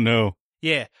 But oh no.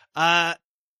 Yeah.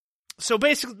 So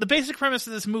basically, the basic premise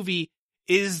of this movie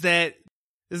is that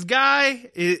this guy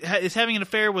is having an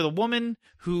affair with a woman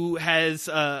who has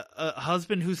a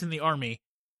husband who's in the army.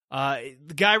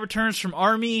 The guy returns from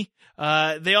army.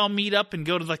 They all meet up and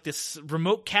go to like this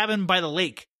remote cabin by the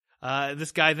lake.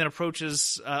 This guy then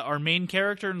approaches our main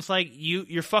character and is like,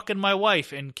 "You're fucking my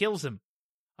wife," and kills him.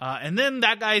 And then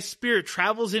that guy's spirit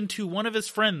travels into one of his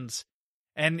friends.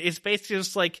 And it's basically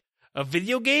just like a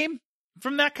video game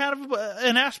from that kind of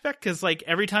an aspect. Because like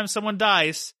every time someone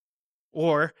dies,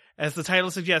 or as the title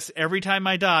suggests, every time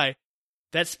I die,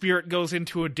 that spirit goes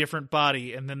into a different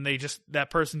body. And then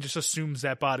that person just assumes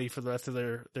that body for the rest of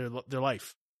their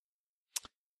life.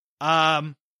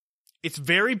 It's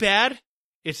very bad.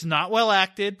 It's not well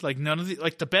acted. Like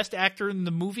the best actor in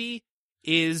the movie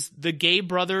is the gay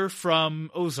brother from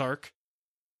Ozark,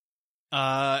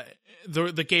 the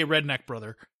gay redneck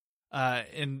brother,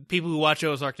 and people who watch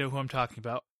Ozark know who I'm talking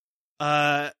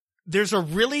about. There's a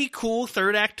really cool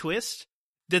third act twist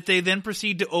that they then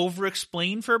proceed to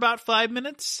over-explain for about 5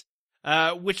 minutes,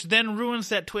 which then ruins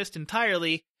that twist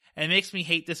entirely and makes me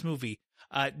hate this movie.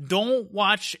 Don't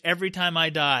watch Every Time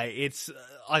I Die. It's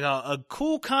like a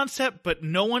cool concept, but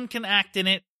no one can act in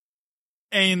it,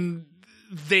 and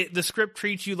the script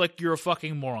treats you like you're a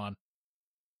fucking moron.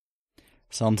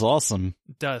 Sounds awesome.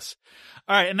 It does.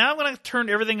 All right, and now I'm going to turn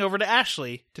everything over to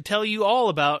Ashley to tell you all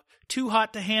about Too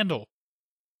Hot to Handle.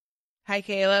 Hi,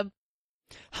 Caleb.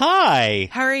 Hi.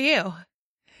 How are you?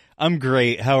 I'm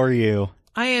great. How are you?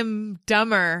 I am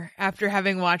dumber after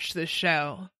having watched this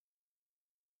show.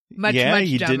 Much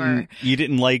you dumber. You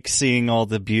didn't like seeing all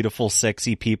the beautiful,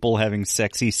 sexy people having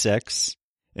sexy sex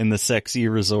in the sexy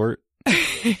resort?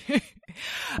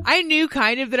 I knew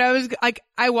kind of that I was like,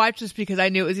 I watched this because I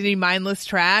knew it was going to be mindless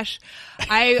trash.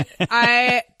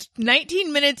 I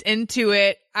 19 minutes into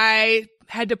it, I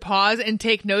had to pause and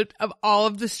take note of all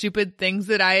of the stupid things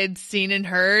that I had seen and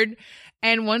heard.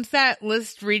 And once that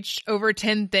list reached over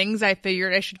 10 things, I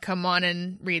figured I should come on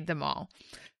and read them all.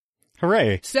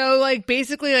 Hooray. So like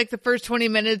basically like the first 20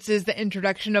 minutes is the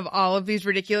introduction of all of these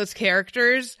ridiculous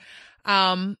characters.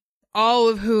 All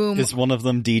of whom is one of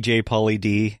them DJ Pauly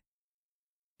D?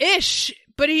 Ish,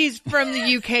 but he's from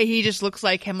the UK. He just looks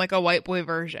like him, like a white boy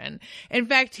version. In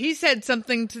fact, he said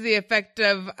something to the effect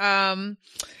of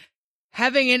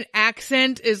having an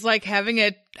accent is like having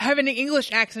an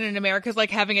English accent in America is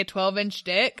like having a 12-inch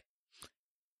dick.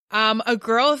 A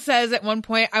girl says at one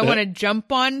point, I want to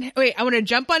jump on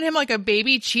him like a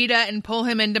baby cheetah and pull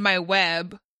him into my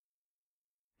web.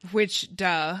 Which,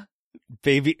 duh.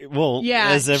 Baby, well, Yeah,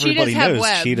 as everybody cheetahs have knows,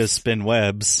 webs. cheetahs spin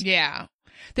webs. Yeah.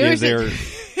 They're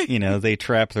they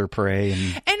trap their prey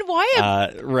And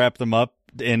why wrap them up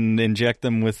and inject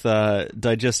them with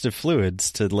digestive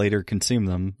fluids to later consume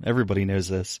them. Everybody knows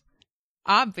this.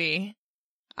 Obvi.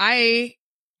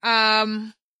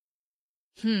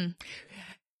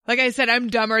 Like I said, I'm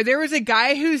dumber. There was a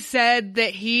guy who said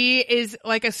that he is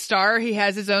like a star. He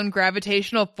has his own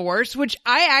gravitational force, which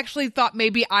I actually thought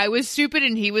maybe I was stupid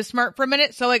and he was smart for a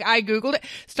minute. So like I Googled it.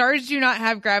 Stars do not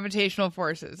have gravitational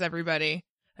forces, everybody.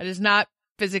 That is not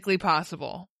physically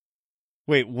possible.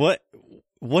 Wait, what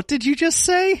did you just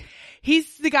say?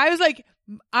 The guy was like,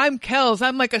 I'm Kells.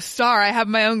 I'm like a star. I have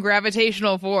my own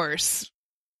gravitational force.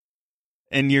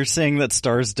 And you're saying that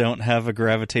stars don't have a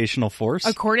gravitational force?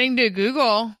 According to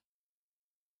Google.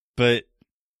 But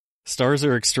stars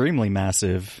are extremely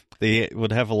massive. They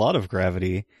would have a lot of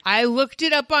gravity. I looked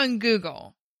it up on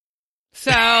Google.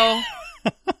 So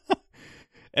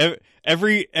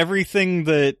everything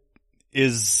that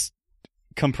is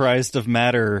comprised of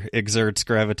matter exerts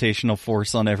gravitational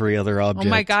force on every other object. oh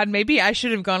my God, maybe I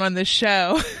should have gone on this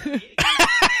show.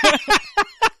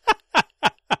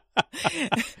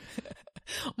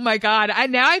 Oh my God.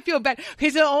 Now I feel bad. Okay,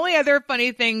 so the only other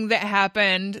funny thing that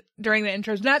happened during the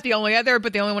intros, not the only other,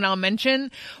 but the only one I'll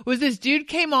mention, was this dude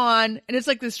came on and it's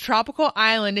like this tropical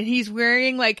island and he's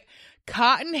wearing like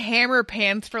cotton hammer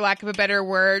pants, for lack of a better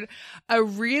word, a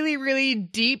really, really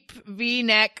deep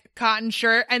V-neck cotton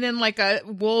shirt, and then like a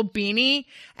wool beanie.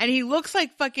 And he looks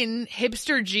like fucking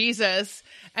hipster Jesus.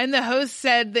 And the host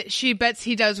said that she bets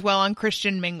he does well on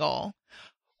Christian Mingle,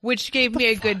 which gave me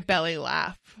a good belly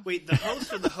laugh. Wait, the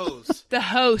host or the hose? The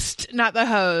host, not the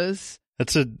hose.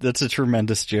 That's a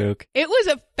tremendous joke. It was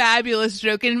a fabulous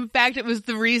joke. And in fact, it was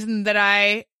the reason that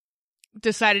I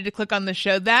decided to click on the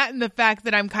show. That and the fact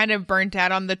that I'm kind of burnt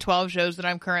out on the 12 shows that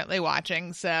I'm currently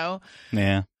watching. So,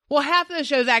 Yeah. well, half of the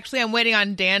shows actually I'm waiting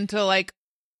on Dan to like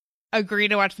agree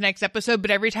to watch the next episode.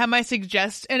 But every time I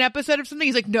suggest an episode of something,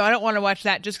 he's like, no, I don't want to watch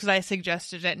that just because I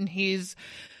suggested it. And he's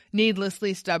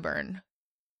needlessly stubborn.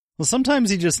 Well,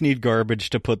 sometimes you just need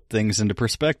garbage to put things into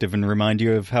perspective and remind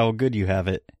you of how good you have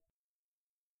it.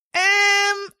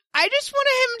 I just wanted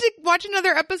him to watch another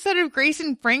episode of Grace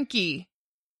and Frankie.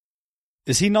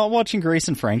 Is he not watching Grace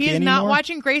and Frankie He is anymore? not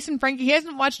watching Grace and Frankie. He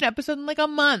hasn't watched an episode in like a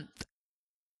month.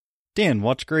 Dan,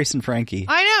 watch Grace and Frankie.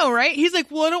 I know, right? He's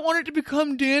like, well, I don't want it to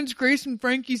become Dan's Grace and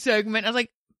Frankie segment. I was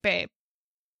like, babe,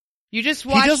 you just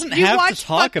watch. He doesn't have to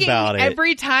talk about it.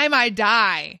 Every time I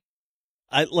die.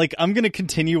 I'm going to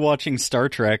continue watching Star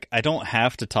Trek. I don't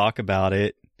have to talk about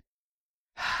it.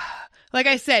 Like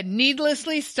I said,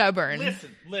 needlessly stubborn.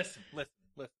 Listen.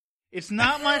 It's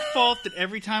not my fault that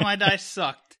Every Time I Die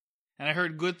sucked, and I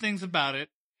heard good things about it.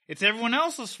 It's everyone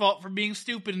else's fault for being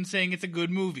stupid and saying it's a good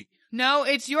movie. No,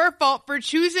 it's your fault for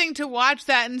choosing to watch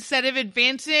that instead of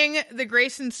advancing the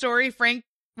Grayson story,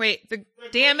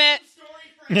 damn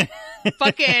it.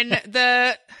 Fucking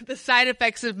the side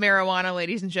effects of marijuana,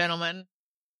 ladies and gentlemen.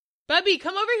 Bubby,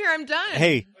 come over here. I'm done.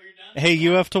 Hey,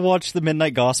 you have to watch The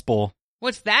Midnight Gospel.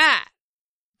 What's that?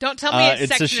 Don't tell me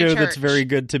it's a show that's very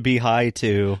good to be high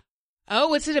to. Oh,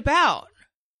 what's it about?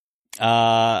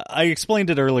 I explained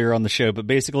it earlier on the show, but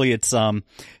basically it's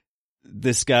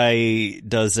this guy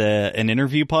does an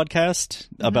interview podcast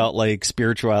about like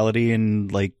spirituality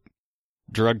and like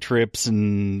drug trips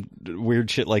and weird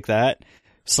shit like that.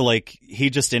 So like he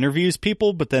just interviews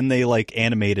people, but then they like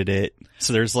animated it.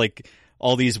 So there's like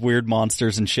all these weird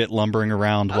monsters and shit lumbering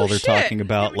around while they're talking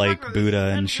about like Buddha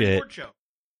and shit.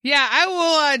 Yeah, I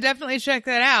will definitely check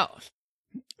that out.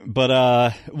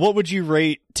 But what would you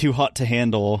rate Too Hot to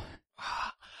Handle?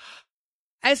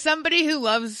 As somebody who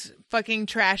loves fucking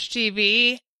trash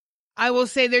TV, I will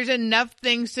say there's enough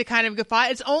things to kind of guffaw.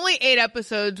 It's only 8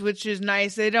 episodes, which is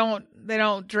nice. They don't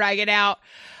drag it out.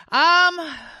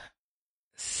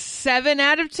 7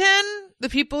 out of 10. The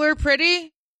people are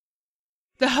pretty.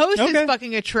 The host is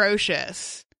fucking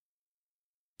atrocious.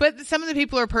 But some of the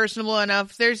people are personable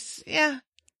enough. Is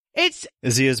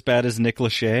he as bad as Nick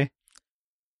Lachey?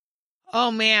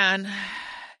 Oh man.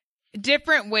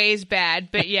 Different ways bad,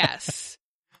 but yes.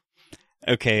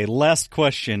 Okay, last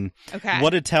question. Okay.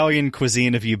 What Italian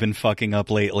cuisine have you been fucking up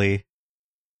lately?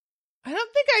 I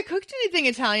don't think I cooked anything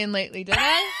Italian lately, did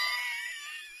I?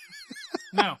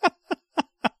 No.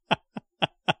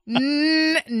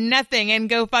 Nothing, and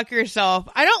go fuck yourself.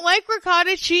 I don't like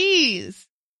ricotta cheese.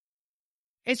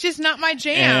 It's just not my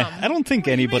jam. I don't think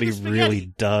anybody really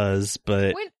does,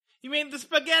 but... You made the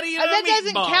spaghetti and That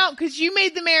doesn't meatball. count because you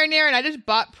made the marinara and I just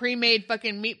bought pre-made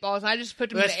fucking meatballs and I just put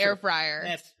them in That's the air true.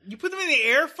 fryer. You put them in the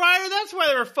air fryer? That's why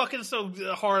they were fucking so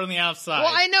hard on the outside.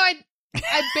 Well, I know I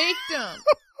baked them.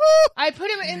 I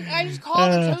put them in. I just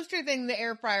called the toaster thing the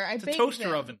air fryer. I it's a baked toaster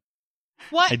them. oven.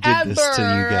 Whatever. I did this to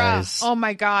you guys. Oh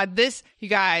my god, you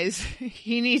guys.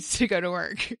 He needs to go to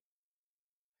work.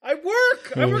 I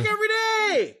work every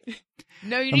day.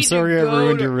 No, you I'm need sorry to I go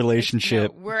ruined to- your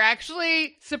relationship. No, we're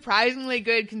actually surprisingly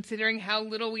good considering how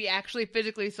little we actually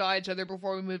physically saw each other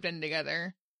before we moved in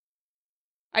together.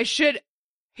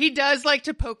 He does like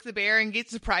to poke the bear and get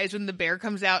surprised when the bear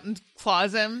comes out and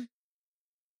claws him.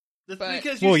 That's But-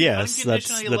 because you Well, should yes,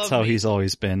 unconditionally that's love how me. he's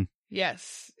always been.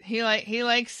 Yes. He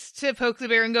likes to poke the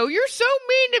bear and go, "You're so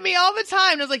mean to me all the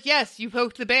time." And I was like, "Yes, you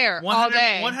poked the bear all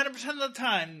day." 100% of the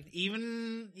time,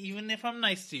 even if I'm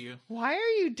nice to you. Why are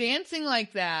you dancing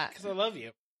like that? Because I love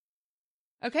you.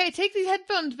 Okay, take these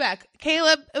headphones back.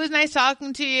 Caleb, it was nice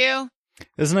talking to you. It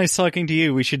was nice talking to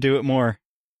you. We should do it more.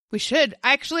 We should.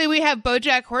 Actually, we have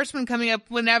BoJack Horseman coming up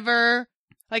whenever,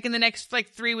 like in the next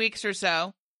 3 weeks or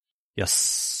so.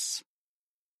 Yes.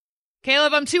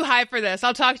 Caleb, I'm too high for this.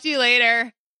 I'll talk to you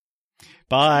later.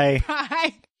 Bye.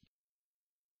 Bye.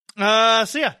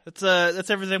 So yeah, that's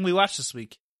everything we watched this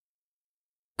week.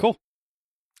 Cool.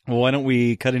 Well, why don't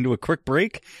we cut into a quick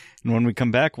break? And when we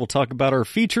come back, we'll talk about our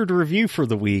featured review for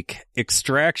the week,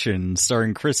 Extraction,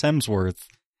 starring Chris Hemsworth,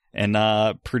 and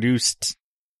produced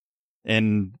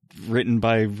and written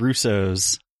by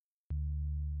Russos.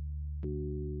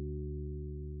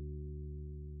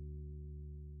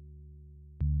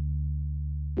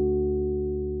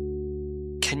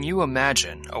 Can you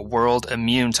imagine a world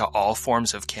immune to all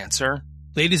forms of cancer?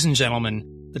 Ladies and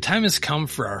gentlemen, the time has come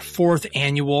for our 4th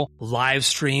annual live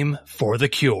stream for the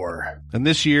cure. And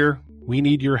this year, we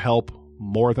need your help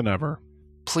more than ever.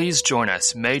 Please join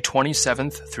us May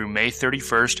 27th through May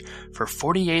 31st for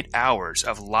 48 hours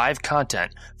of live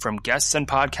content from guests and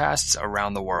podcasts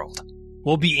around the world.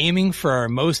 We'll be aiming for our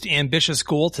most ambitious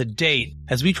goal to date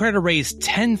as we try to raise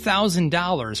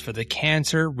 $10,000 for the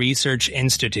Cancer Research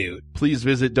Institute. Please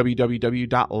visit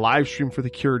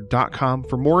www.livestreamforthecure.com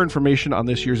for more information on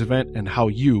this year's event and how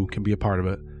you can be a part of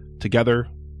it. Together,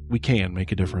 we can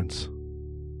make a difference.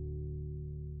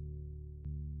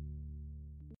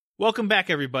 Welcome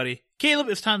back, everybody. Caleb,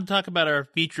 it's time to talk about our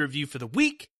feature review for the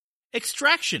week,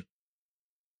 Extraction.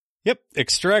 Yep,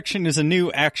 Extraction is a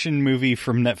new action movie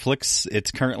from Netflix.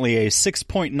 It's currently a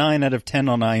 6.9 out of 10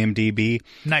 on IMDb.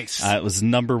 Nice. It was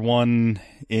number 1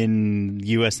 in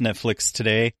US Netflix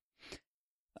today.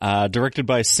 Directed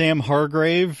by Sam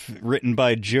Hargrave, written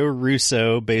by Joe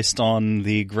Russo, based on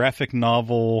the graphic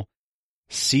novel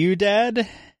Ciudad.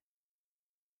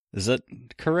 Is that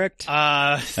correct?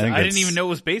 I didn't that's- even know it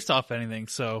was based off anything,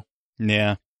 so.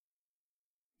 Yeah.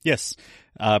 Yes.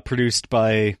 Produced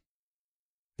by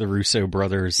the Russo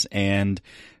brothers and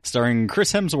starring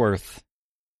Chris Hemsworth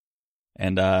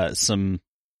and some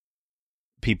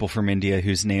people from India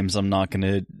whose names I'm not going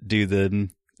to do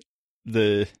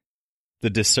the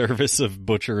disservice of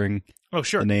butchering Oh,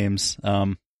 sure. the names.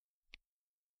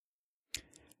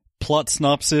 Plot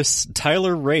synopsis: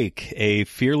 Tyler Rake, a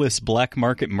fearless black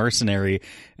market mercenary,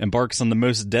 embarks on the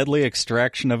most deadly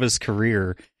extraction of his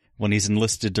career when he's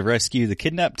enlisted to rescue the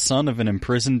kidnapped son of an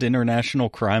imprisoned international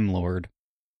crime lord.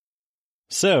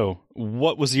 So,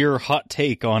 what was your hot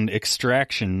take on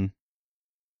Extraction?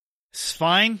 It's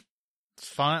fine. It's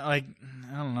fine. Like,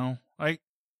 I don't know. Like,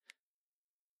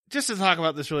 just to talk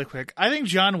about this really quick, I think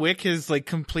John Wick has, like,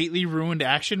 completely ruined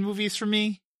action movies for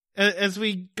me as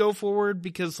we go forward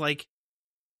because, like,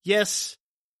 yes,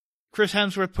 Chris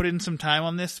Hemsworth put in some time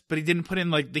on this, but he didn't put in,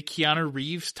 like, the Keanu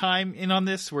Reeves time in on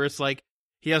this, where it's like,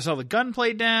 he has all the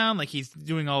gunplay down, like, he's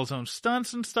doing all his own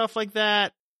stunts and stuff like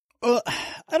that.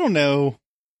 I don't know.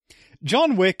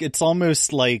 John Wick, it's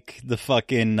almost like the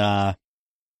fucking, why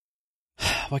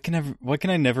can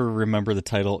I never remember the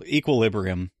title?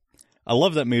 Equilibrium. I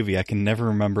love that movie. I can never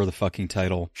remember the fucking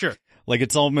title. Sure. Like,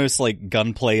 it's almost like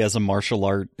gunplay as a martial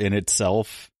art in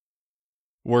itself.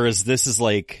 Whereas this is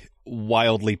like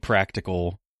wildly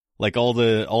practical. Like all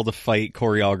the fight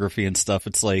choreography and stuff.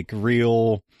 It's like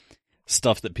real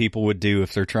stuff that people would do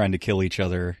if they're trying to kill each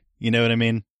other. You know what I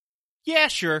mean? Yeah,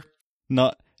 sure.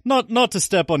 Not to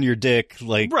step on your dick,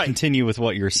 like, Right. Continue with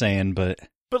what you're saying, but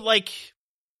like,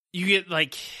 you get,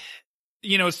 like,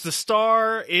 you know, it's the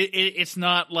star. It's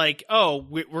not like, oh,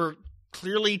 we're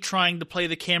clearly trying to play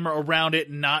the camera around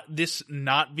it, not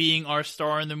being our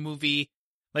star in the movie.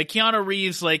 Like, Keanu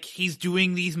Reeves, like, he's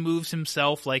doing these moves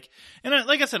himself, like, and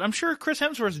like I said, I'm sure Chris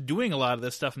Hemsworth's doing a lot of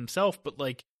this stuff himself, but,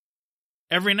 like,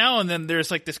 every now and then there's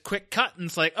like this quick cut, and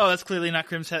it's like, oh, that's clearly not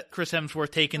Chris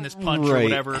Hemsworth taking this punch or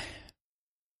whatever.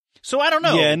 So I don't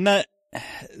know. Yeah, and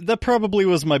that probably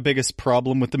was my biggest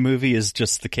problem with the movie, is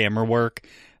just the camera work.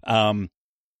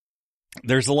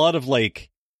 There's a lot of like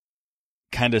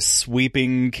kind of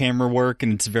sweeping camera work,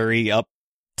 and it's very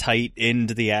uptight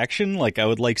into the action. Like, I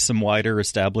would like some wider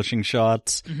establishing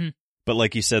shots, but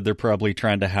like you said, they're probably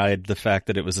trying to hide the fact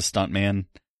that it was a stuntman.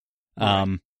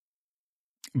 Right.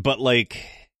 But like,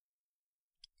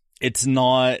 it's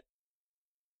not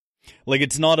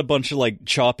a bunch of like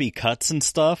choppy cuts and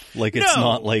stuff. Like, it's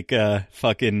not like a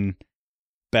fucking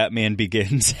Batman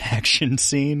Begins action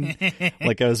scene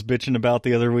like I was bitching about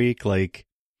the other week. Like,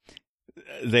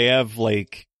 they have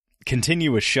like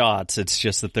continuous shots. It's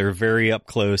just that they're very up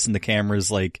close, and the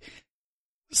camera's like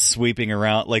sweeping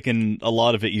around. Like, in a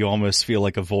lot of it, you almost feel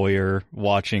like a voyeur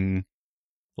watching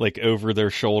like over their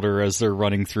shoulder as they're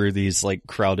running through these like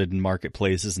crowded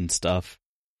marketplaces and stuff.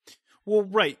 Well,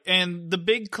 right. And the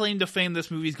big claim to fame this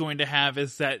movie is going to have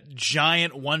is that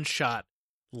giant one shot,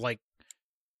 like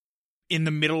in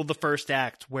the middle of the first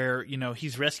act, where, you know,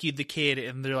 he's rescued the kid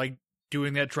and they're like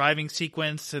doing that driving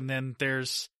sequence, and then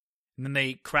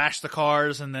they crash the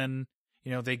cars, and then,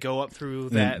 you know, they go up through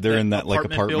that. They're in that like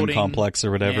apartment building complex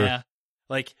or whatever. Yeah.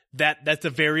 Like that's a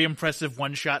very impressive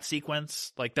one shot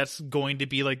sequence. Like, that's going to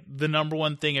be like the number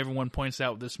one thing everyone points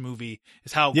out with this movie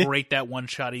is how great that one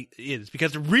shot is,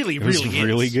 because it really is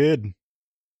really good.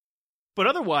 But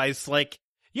otherwise, like,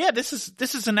 yeah, this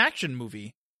is an action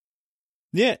movie.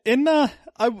 Yeah, and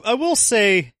I will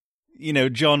say, you know,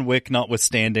 John Wick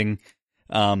notwithstanding,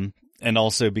 and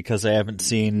also because I haven't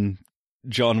seen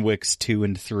John Wick's 2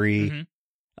 and 3,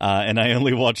 and I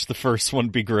only watched the first one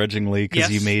begrudgingly because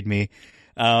you made me.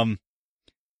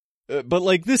 But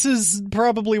like, this is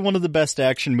probably one of the best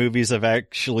action movies I've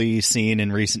actually seen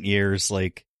in recent years.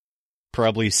 Like,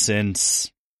 probably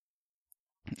since,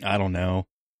 I don't know,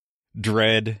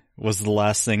 Dredd was the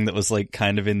last thing that was like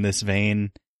kind of in this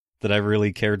vein that I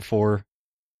really cared for.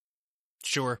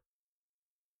 Sure.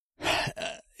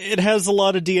 It has a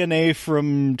lot of DNA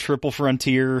from Triple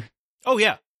Frontier. Oh,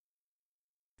 yeah.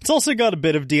 It's also got a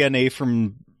bit of DNA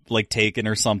from, like, Taken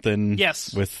or something.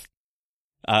 Yes. With,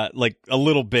 like, a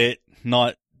little bit,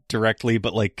 not directly,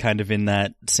 but, like, kind of in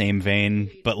that same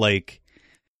vein. But, like,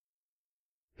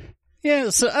 yeah,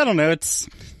 so, I don't know, it's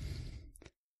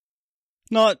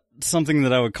not something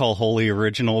that I would call wholly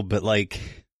original, but, like,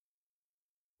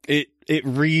 it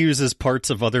reuses parts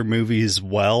of other movies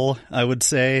well, I would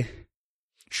say.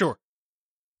 Sure.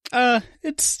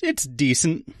 It's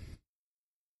decent.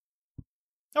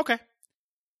 Okay.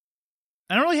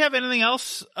 I don't really have anything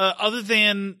else other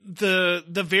than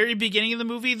the very beginning of the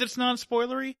movie that's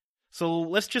non-spoilery. So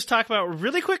let's just talk about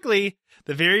really quickly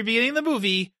the very beginning of the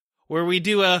movie, where we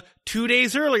do a 2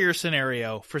 days earlier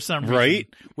scenario for some reason. Right.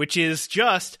 Which is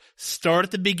just start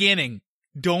at the beginning.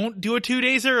 Don't do a 2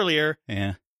 days earlier.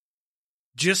 Yeah.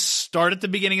 Just start at the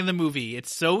beginning of the movie.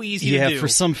 It's so easy to do. Yeah, for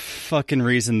some fucking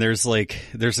reason, there's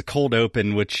a cold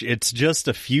open, which it's just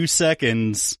a few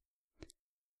seconds,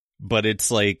 but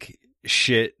it's like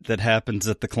shit that happens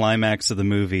at the climax of the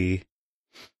movie.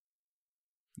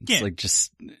 It's like,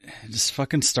 just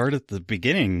fucking start at the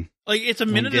beginning. Like, it's a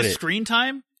minute of screen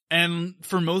time, and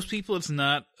for most people, it's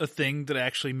not a thing that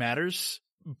actually matters.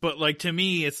 But, like, to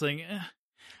me, it's like,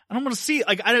 I don't want to see,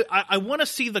 like, I want to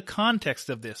see the context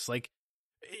of this. Like,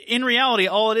 in reality,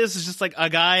 all it is just like a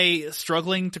guy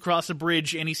struggling to cross a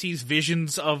bridge, and he sees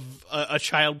visions of a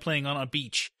child playing on a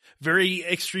beach. Very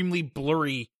extremely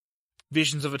blurry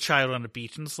visions of a child on a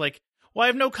beach. And it's like, well, I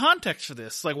have no context for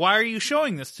this. Like, why are you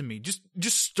showing this to me? Just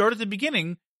start at the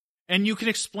beginning, and you can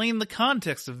explain the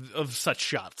context of such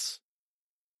shots.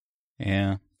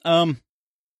 Yeah. I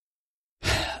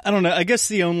don't know. I guess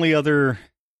the only other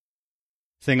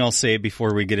thing I'll say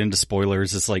before we get into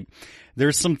spoilers is, like,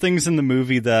 there's some things in the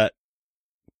movie that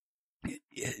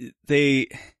I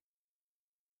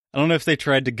don't know if they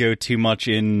tried to go too much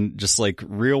in just like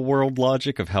real world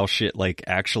logic of how shit like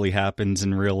actually happens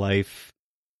in real life.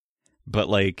 But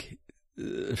like,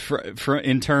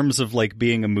 in terms of like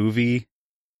being a movie,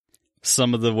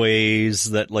 some of the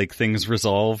ways that like things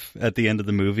resolve at the end of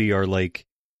the movie are like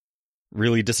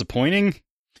really disappointing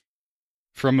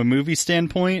from a movie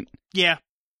standpoint. Yeah.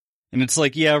 And it's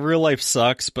like, yeah, real life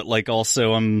sucks, but like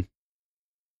also I'm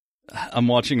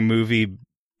watching a movie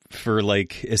for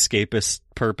like escapist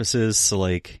purposes, so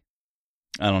like,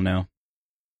 I don't know.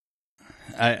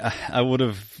 I would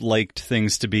have liked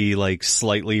things to be like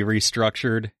slightly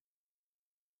restructured.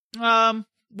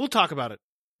 We'll talk about it.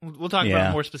 We'll talk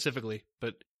about it more specifically,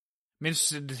 but I'm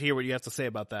interested to hear what you have to say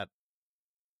about that.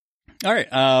 All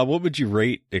right. What would you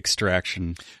rate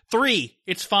Extraction? 3.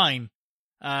 It's fine.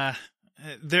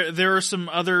 There are some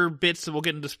other bits that we'll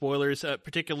get into spoilers.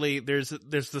 Particularly, there's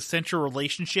the central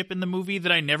relationship in the movie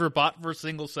that I never bought for a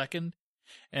single second,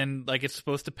 and like it's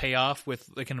supposed to pay off with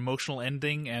like an emotional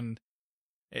ending, and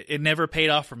it never paid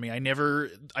off for me. I never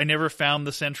found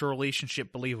the central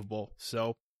relationship believable.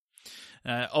 So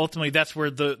ultimately, that's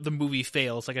where the movie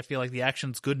fails. Like I feel like the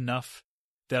action's good enough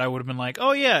that I would have been like,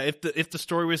 oh yeah, if the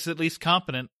story was at least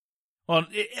competent. Well,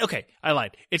 okay, I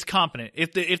lied. It's competent.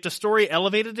 If the story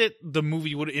elevated it, the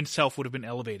movie would have been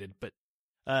elevated. But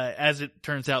as it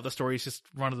turns out, the story is just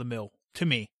run of the mill to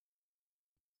me.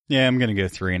 Yeah, I'm gonna go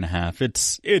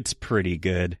 3.5. It's pretty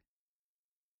good.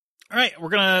 All right, we're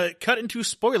gonna cut into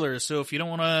spoilers. So if you don't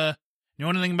want to know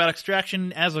anything about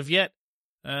Extraction as of yet,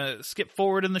 skip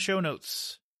forward in the show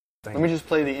notes. Let me just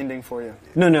play the ending for you.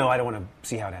 No, I don't want to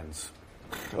see how it ends.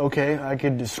 Okay, I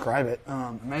could describe it.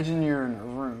 Imagine you're in a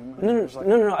room.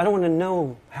 No, I don't want to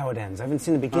know how it ends. I haven't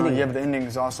seen the beginning. Yeah, but the ending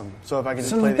is awesome. So if I could just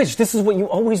Son play of a bitch, this is what you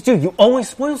always do. You always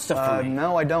spoil stuff for me.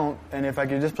 No, I don't. And if I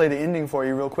could just play the ending for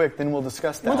you real quick, then we'll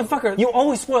discuss that. Motherfucker, you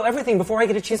always spoil everything before I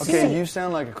get a chance to see it. Okay, you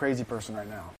sound like a crazy person right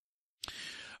now.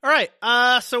 All right,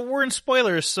 so we're in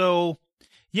spoilers. So,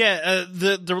 yeah,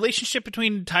 the relationship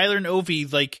between Tyler and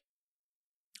Ovi, like,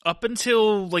 up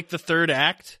until, like, the third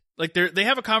act, like, they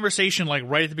have a conversation, like,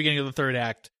 right at the beginning of the third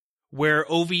act, where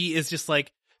Ovi is just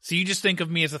like, so you just think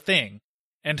of me as a thing.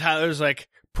 And Tyler's like,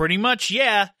 pretty much,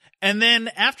 yeah. And then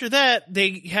after that,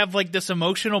 they have, like, this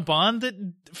emotional bond that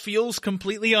feels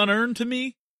completely unearned to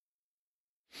me.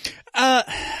 I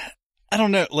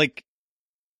don't know, like,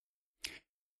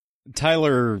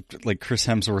 Tyler, like Chris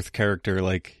Hemsworth character,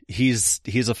 like he's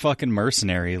a fucking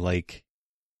mercenary, like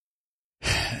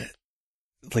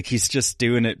he's just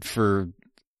doing it for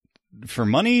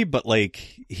money, but like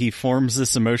he forms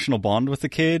this emotional bond with the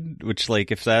kid, which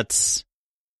like if that's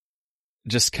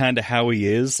just kind of how he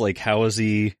is, like how has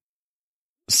he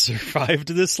survived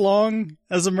this long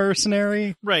as a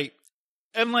mercenary? Right.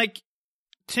 And like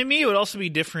to me it would also be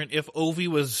different if Ovi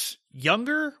was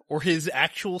younger or his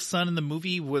actual son in the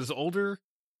movie was older,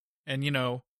 and you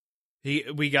know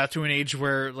we got to an age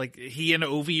where like he and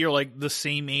Ovi are like the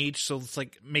same age, so it's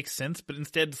like makes sense. But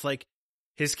instead it's like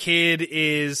his kid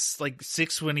is like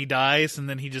 6 when he dies, and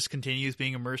then he just continues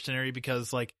being a mercenary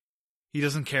because like he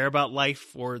doesn't care about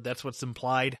life, or that's what's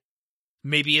implied.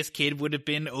 Maybe his kid would have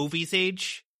been Ovi's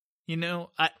age, you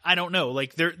know. I don't know,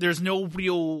 like there's no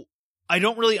real, I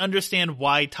don't really understand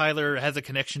why Tyler has a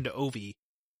connection to Ovi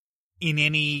in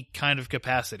any kind of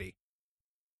capacity.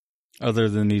 Other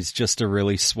than he's just a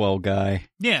really swell guy.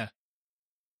 Yeah.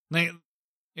 Like,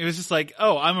 it was just like,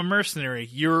 oh, I'm a mercenary.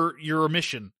 You're a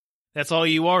mission. That's all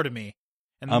you are to me.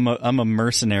 And I'm a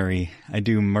mercenary. I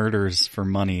do murders for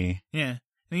money. Yeah.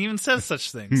 And he even says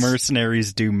such things.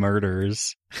 Mercenaries do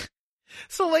murders.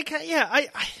 So like, yeah,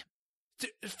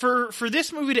 for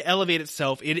this movie to elevate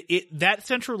itself, that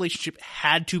central relationship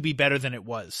had to be better than it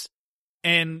was.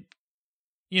 And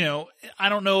you know, I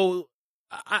don't know.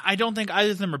 I don't think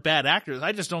either of them are bad actors.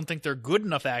 I just don't think they're good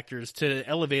enough actors to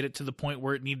elevate it to the point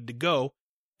where it needed to go.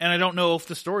 And I don't know if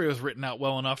the story was written out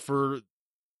well enough for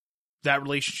that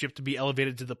relationship to be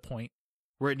elevated to the point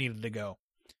where it needed to go.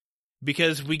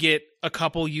 Because we get a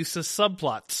couple useless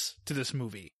subplots to this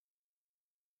movie.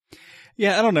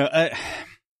 Yeah, I don't know.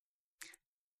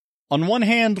 On one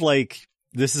hand, like,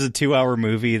 this is a 2-hour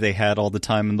movie. They had all the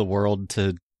time in the world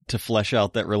to flesh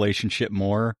out that relationship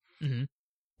more. Mm-hmm.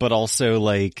 But also,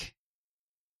 like,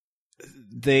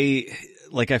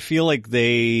 I feel like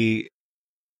they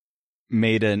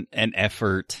made an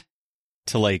effort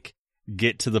to, like,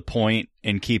 get to the point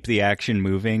and keep the action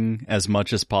moving as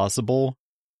much as possible.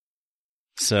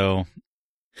 So,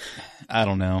 I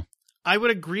don't know. I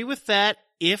would agree with that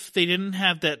if they didn't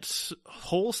have that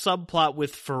whole subplot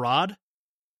with Farad,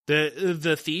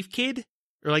 the thief kid.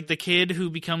 Or like the kid who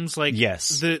becomes like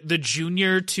the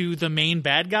junior to the main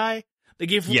bad guy.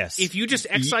 Like if you just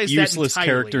excise that useless entirely,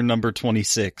 character number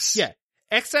 26. Yeah,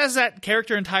 excise that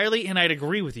character entirely, and I'd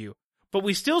agree with you. But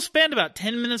we still spend about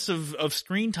 10 minutes of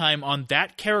screen time on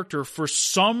that character for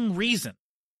some reason,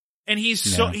 and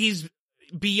he's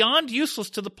beyond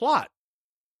useless to the plot.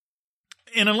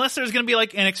 And unless there's going to be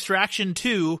like an Extraction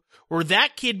 2, where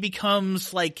that kid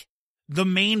becomes like the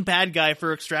main bad guy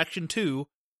for Extraction 2.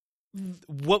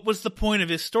 What was the point of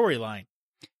his storyline?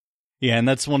 Yeah, and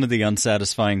that's one of the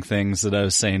unsatisfying things that I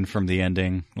was saying from the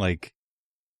ending. Like,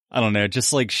 I don't know,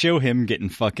 just like show him getting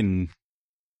fucking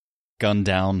gunned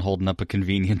down, holding up a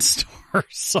convenience store or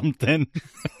something.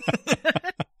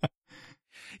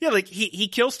 Yeah, like he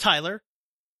kills Tyler,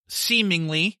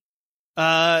 seemingly,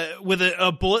 with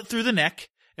a bullet through the neck,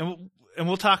 and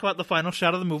we'll talk about the final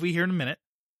shot of the movie here in a minute.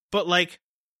 But like,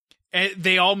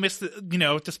 they all miss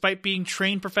despite being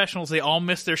trained professionals, they all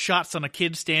miss their shots on a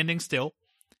kid standing still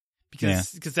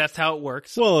because that's how it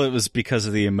works. Well, it was because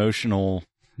of the emotional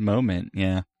moment.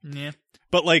 Yeah. Yeah.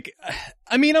 But like,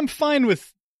 I mean, I'm fine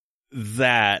with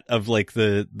that of like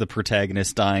the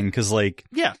protagonist dying because like,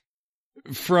 yeah.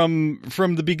 From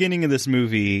the beginning of this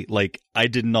movie, like, I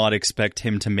did not expect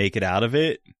him to make it out of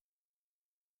it.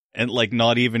 And, like,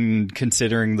 not even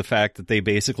considering the fact that they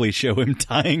basically show him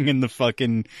dying in the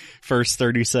fucking first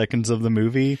 30 seconds of the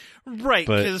movie. Right,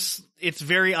 because it's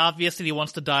very obvious that he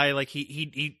wants to die. Like,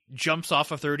 he jumps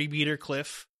off a 30-meter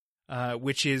cliff,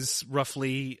 which is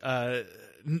roughly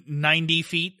 90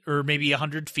 feet or maybe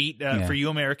 100 feet for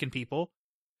you American people.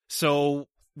 So,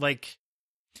 like...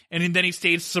 And then he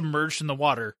stays submerged in the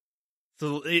water,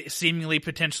 so seemingly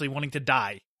potentially wanting to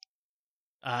die.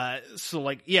 So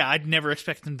like, yeah, I'd never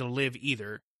expect him to live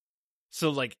either. So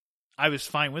like, I was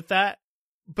fine with that.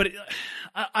 But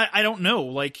I don't know.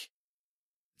 Like,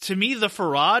 to me, the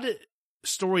Farad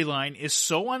storyline is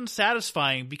so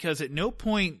unsatisfying because at no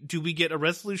point do we get a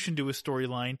resolution to a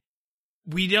storyline.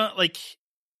 We don't like.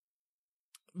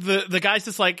 The guy's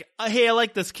just like, hey, I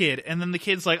like this kid. And then the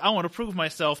kid's like, I want to prove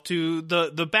myself to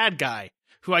the bad guy,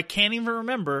 who I can't even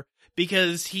remember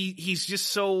because he's just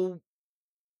so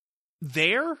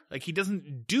there. Like, he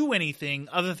doesn't do anything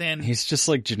other than... He's just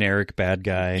like generic bad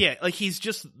guy. Yeah, like he's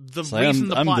just the it's reason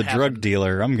like, the plot I'm the drug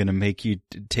dealer. I'm going to make you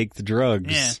take the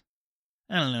drugs.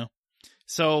 Yeah. I don't know.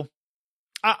 So,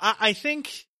 I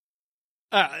think...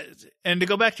 and to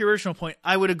go back to your original point,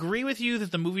 I would agree with you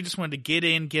that the movie just wanted to get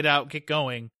in, get out, get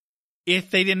going,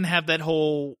 if they didn't have that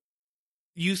whole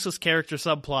useless character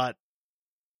subplot,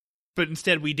 but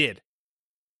instead we did.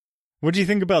 What do you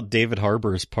think about David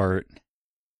Harbour's part?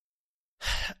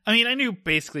 I mean, I knew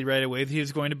basically right away that he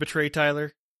was going to betray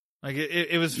Tyler. Like,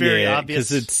 it was very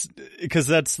obvious. Because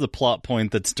that's the plot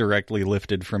point that's directly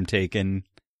lifted from Taken.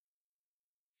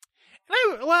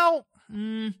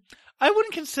 And I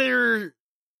wouldn't consider...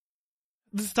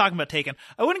 This is talking about Taken.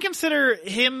 I wouldn't consider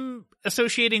him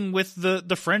associating with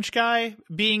the French guy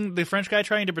being the French guy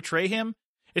trying to betray him.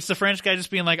 It's the French guy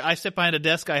just being like, I sit behind a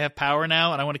desk, I have power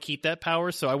now, and I want to keep that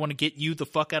power, so I want to get you the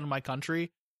fuck out of my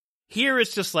country. Here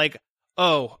it's just like,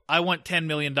 oh, I want $10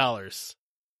 million. And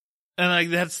like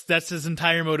that's his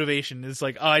entire motivation. Is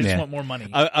like, oh, I just want more money.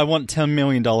 I want $10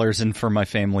 million in for my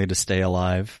family to stay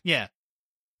alive. Yeah.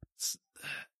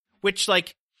 Which,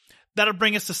 like, that'll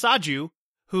bring us to Saju,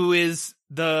 who is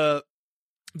the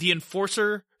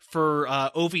enforcer for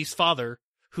Ovi's father,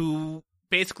 who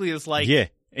basically is like... Yeah,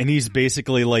 and he's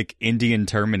basically like Indian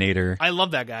Terminator. I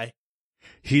love that guy.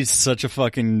 He's such a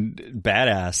fucking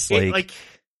badass. Like,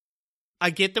 I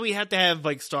get that we have to have,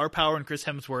 like, star power and Chris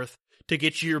Hemsworth to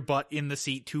get your butt in the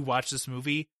seat to watch this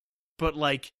movie, but,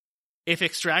 like, if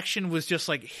Extraction was just,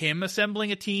 like, him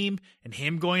assembling a team and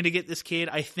him going to get this kid,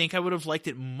 I think I would have liked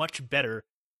it much better,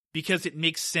 because it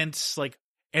makes sense, like,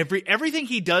 everything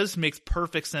he does makes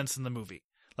perfect sense in the movie.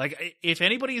 Like, if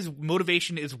anybody's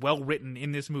motivation is well written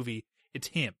in this movie, it's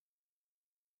him.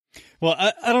 Well,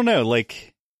 I don't know,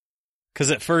 like, because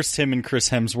at first him and Chris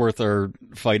Hemsworth are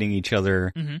fighting each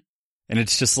other, mm-hmm. and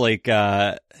it's just like,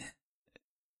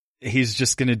 he's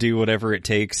just gonna do whatever it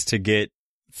takes to get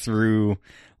through,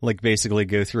 like, basically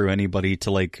go through anybody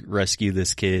to, like, rescue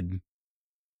this kid.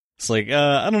 It's like,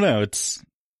 I don't know, it's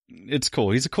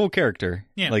cool. He's a cool character.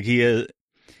 Yeah. Like, he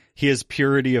has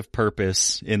purity of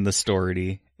purpose in the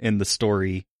story.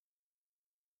 The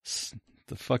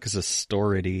fuck is a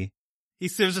story?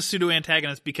 There's a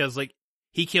pseudo-antagonist because, like,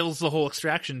 he kills the whole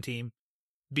Extraction team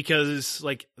because,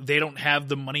 like, they don't have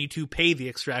the money to pay the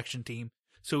Extraction team.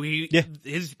 So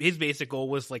his basic goal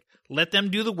was, like, let them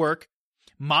do the work,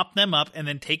 mop them up, and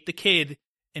then take the kid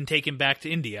and take him back to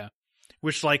India.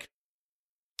 Which, like,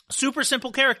 super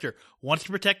simple character. Wants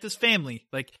to protect his family.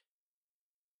 Like,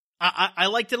 I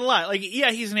liked it a lot. Like,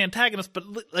 yeah, he's an antagonist, but,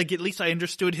 like, at least I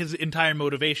understood his entire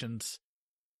motivations.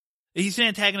 He's an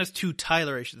antagonist to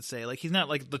Tyler, I should say. Like, he's not,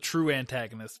 like, the true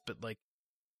antagonist, but, like,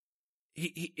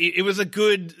 it was a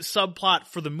good subplot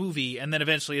for the movie, and then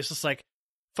eventually it's just like,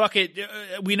 fuck it,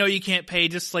 we know you can't pay,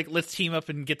 just, like, let's team up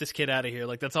and get this kid out of here.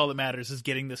 Like, that's all that matters, is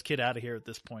getting this kid out of here at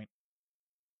this point.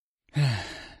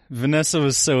 Vanessa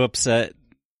was so upset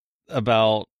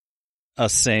about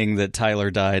us saying that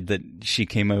Tyler died that she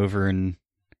came over and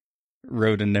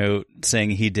wrote a note saying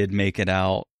he did make it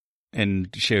out and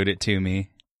showed it to me.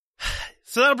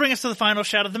 So that'll bring us to the final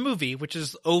shot of the movie, which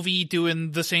is Ovi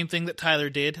doing the same thing that Tyler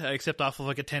did, except off of,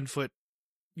 like, a 10-foot,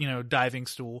 diving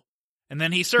stool. And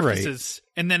then he surfaces,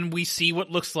 and then we see what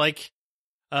looks like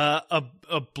a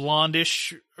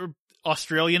blondish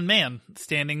Australian man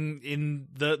standing in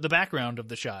the background of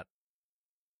the shot.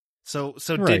 So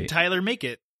Right. did Tyler make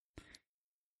it?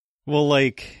 Well,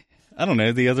 like, I don't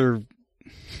know, the other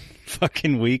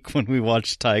fucking week when we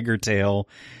watched Tiger Tail,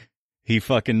 he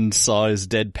fucking saw his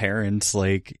dead parents.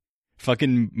 Like,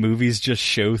 fucking movies just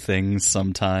show things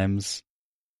sometimes.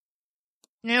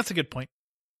 Yeah, that's a good point.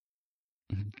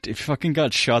 He fucking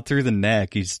got shot through the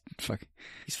neck. He's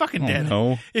fucking dead.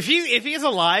 No. If he's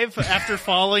alive after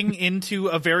falling into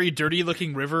a very dirty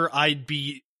looking river, I'd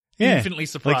be infinitely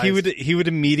surprised. Like he would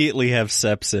immediately have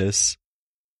sepsis.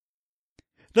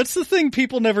 That's the thing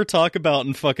people never talk about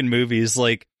in fucking movies.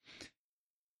 Like,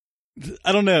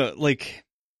 I don't know, like,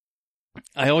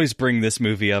 I always bring this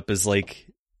movie up as like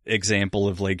example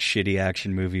of like shitty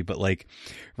action movie, but like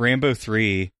Rambo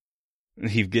 3,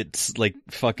 he gets like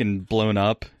fucking blown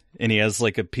up and he has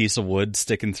like a piece of wood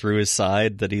sticking through his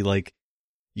side that he like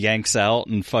yanks out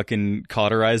and fucking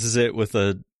cauterizes it with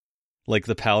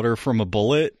the powder from a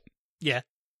bullet. Yeah.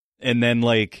 And then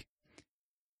like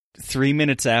 3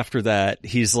 minutes after that,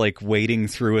 he's like wading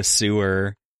through a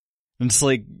sewer. And it's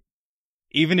like,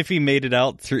 even if he made it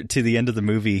out to the end of the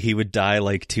movie, he would die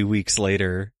like 2 weeks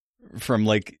later from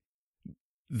like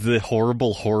the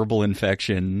horrible, horrible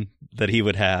infection that he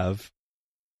would have.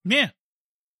 Yeah.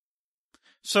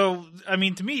 So, I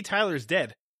mean, to me, Tyler's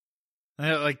dead.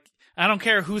 Like, I don't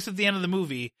care who's at the end of the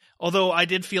movie. Although I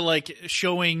did feel like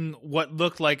showing what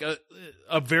looked like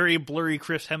a very blurry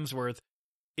Chris Hemsworth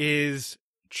is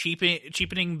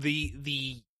cheapening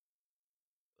the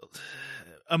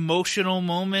emotional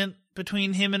moment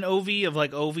between him and Ovi, of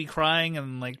like Ovi crying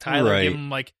and like Tyler giving him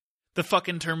like the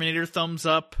fucking Terminator thumbs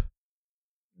up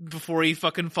before he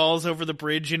fucking falls over the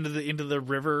bridge into the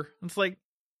river. It's like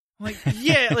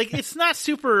yeah, like it's not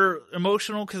super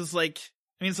emotional because like,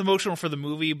 I mean, it's emotional for the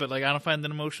movie, but like I don't find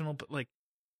that emotional. But like,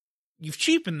 you've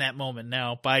cheapened that moment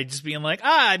now by just being like,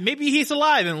 maybe he's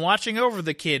alive and watching over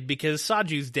the kid because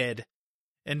Saju's dead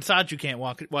and Saju can't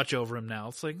watch over him now.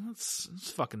 It's like, it's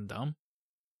fucking dumb.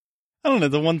 I don't know,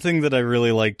 the one thing that I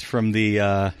really liked from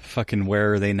the fucking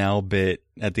Where Are They Now bit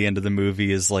at the end of the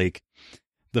movie is like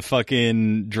the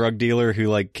fucking drug dealer who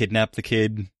like kidnapped the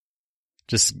kid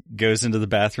just goes into the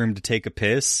bathroom to take a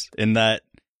piss, and that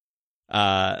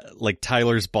like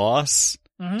Tyler's boss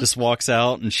just walks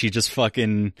out and she just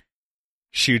fucking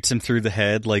shoots him through the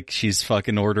head like she's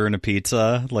fucking ordering a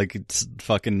pizza, like it's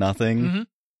fucking nothing. Mm-hmm.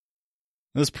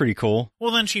 It was pretty cool.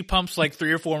 Well, then she pumps like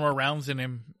 3 or 4 more rounds in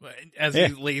him as he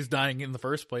lays dying in the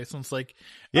first place. And it's like,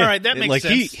 all right, that makes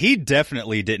sense. He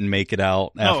definitely didn't make it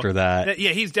out after that.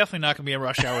 Yeah, he's definitely not going to be in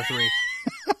Rush Hour 3.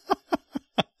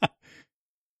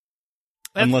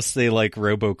 Unless they like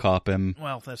RoboCop him.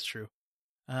 Well, that's true.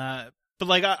 But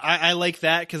like, I like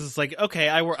that because it's like, okay,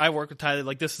 I work with Tyler.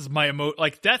 Like, this is my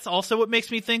like, that's also what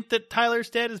makes me think that Tyler's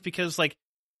dead, is because like,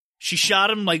 she shot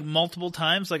him like multiple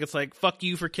times. Like, it's like, fuck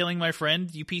you for killing my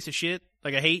friend, you piece of shit.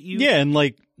 Like, I hate you. Yeah, and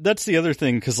like, that's the other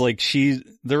thing, because like,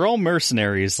 they're all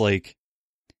mercenaries. Like,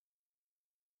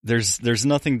 there's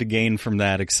nothing to gain from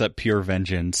that except pure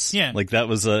vengeance. Yeah. Like, that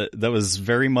was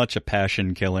very much a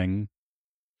passion killing.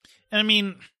 And I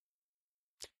mean,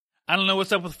 I don't know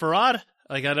what's up with Farad.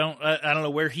 Like, I don't know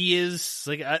where he is.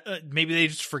 Like, maybe they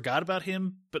just forgot about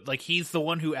him, but like, he's the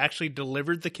one who actually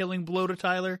delivered the killing blow to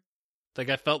Tyler. Like,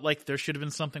 I felt like there should have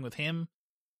been something with him,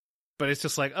 but it's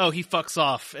just like, oh, he fucks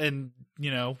off, and,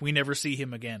 you know, we never see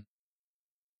him again.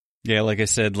 Yeah, like I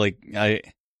said, like, I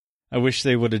wish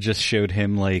they would have just showed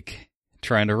him, like,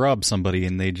 trying to rob somebody,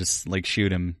 and they just, like,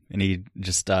 shoot him, and he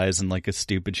just dies in, like, a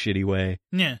stupid, shitty way.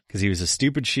 Yeah. Because he was a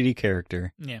stupid, shitty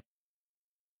character. Yeah.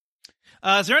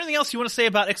 Is there anything else you want to say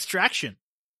about Extraction?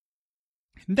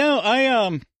 No,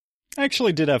 I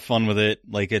actually did have fun with it.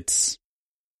 Like, it's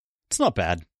not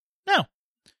bad. No.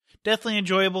 Definitely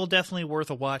enjoyable, definitely worth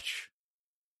a watch.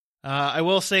 I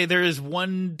will say there is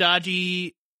one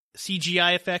dodgy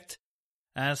CGI effect.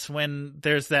 That's when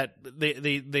there's that,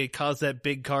 they cause that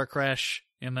big car crash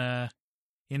in the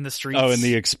streets. Oh, and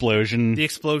the explosion. The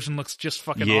explosion looks just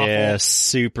fucking awful. Yeah,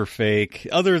 super fake.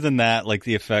 Other than that, like,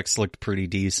 the effects looked pretty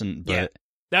decent, but...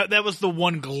 Yeah. That was the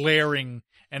one glaring,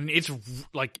 and it's,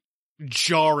 like,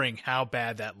 jarring how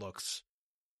bad that looks.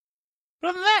 But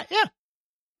other than that, yeah.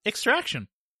 Extraction.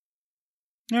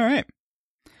 All right.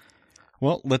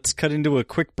 Well, let's cut into a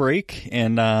quick break,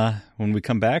 and when we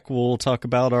come back, we'll talk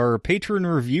about our patron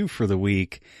review for the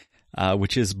week,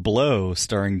 which is Blow,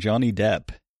 starring Johnny Depp.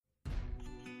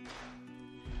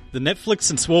 The Netflix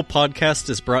and Swole podcast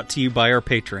is brought to you by our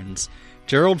patrons.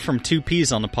 Gerald from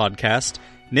 2Ps on the podcast,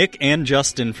 Nick and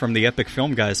Justin from the Epic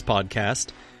Film Guys podcast,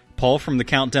 Paul from the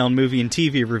Countdown Movie and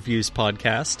TV Reviews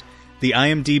podcast, the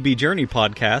IMDb Journey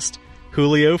podcast,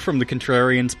 Julio from the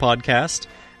Contrarians podcast,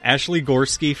 Ashley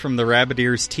Gorski from the Rabbit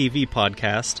Ears TV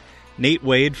podcast, Nate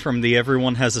Wade from the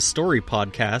Everyone Has a Story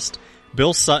podcast,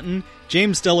 Bill Sutton,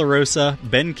 James De La Rosa,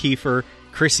 Ben Kiefer,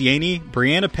 Chris Yaney,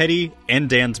 Brianna Petty, and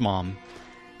Dan's mom.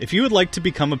 If you would like to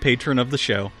become a patron of the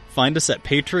show, find us at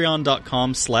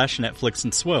patreon.com/Netflix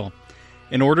and Swill.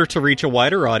 In order to reach a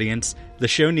wider audience, the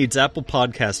show needs Apple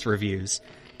Podcast reviews.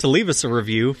 To leave us a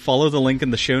review, follow the link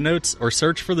in the show notes or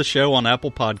search for the show on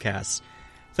Apple Podcasts.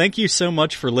 Thank you so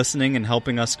much for listening and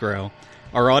helping us grow.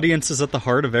 Our audience is at the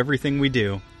heart of everything we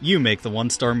do. You make the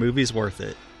one-star movies worth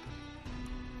it.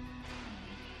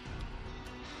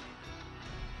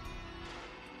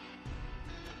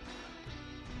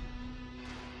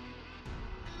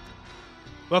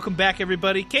 Welcome back,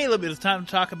 everybody. Caleb, it is time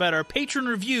to talk about our patron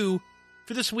review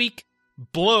for this week,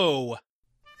 Blow.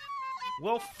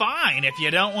 Well, fine, if you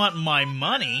don't want my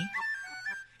money.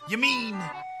 You mean,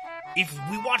 if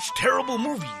we watch terrible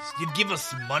movies, you'd give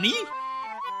us money?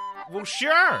 Well,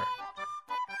 sure.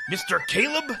 Mr.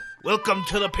 Caleb, welcome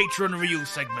to the patron review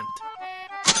segment.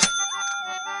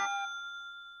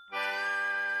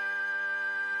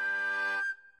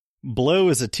 Blow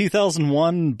is a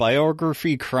 2001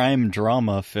 biography crime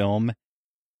drama film.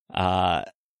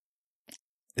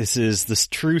 This is the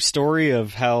true story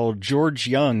of how George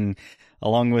Young,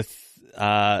 along with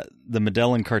the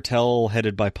Medellin cartel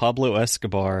headed by Pablo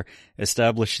Escobar,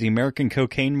 established the American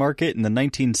cocaine market in the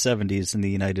 1970s in the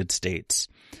United States.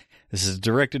 This is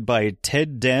directed by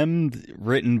Ted Dem,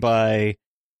 written by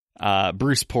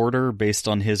Bruce Porter, based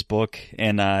on his book,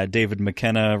 and David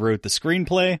McKenna wrote the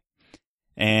screenplay.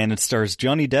 And it stars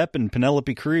Johnny Depp and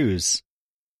Penelope Cruz.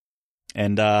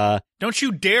 And don't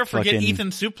you dare forget Ethan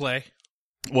Suplee.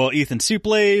 Well, Ethan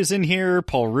Suplee is in here.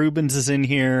 Paul Rubens is in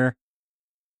here.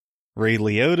 Ray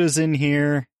Liotta's in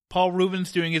here. Paul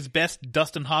Rubens doing his best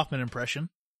Dustin Hoffman impression.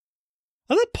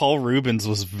 I thought Paul Rubens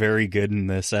was very good in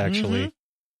this, actually.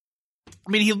 Mm-hmm.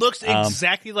 I mean, he looks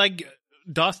exactly like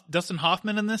Dustin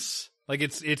Hoffman in this. Like,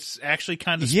 it's actually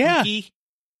kind of spooky.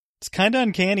 It's kind of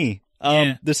uncanny.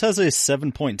 This has a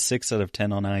 7.6 out of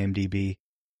 10 on IMDb.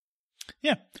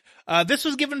 Yeah. This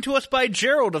was given to us by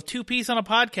Gerald of Two Peas on a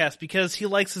Podcast because he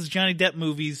likes his Johnny Depp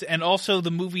movies and also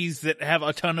the movies that have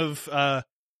a ton of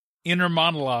inner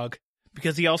monologue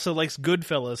because he also likes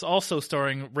Goodfellas, also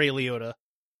starring Ray Liotta.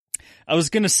 I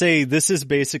was going to say, this is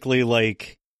basically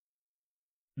like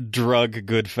drug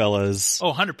Goodfellas.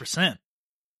 Oh, 100%.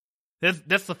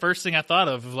 That's the first thing I thought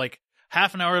of. Like,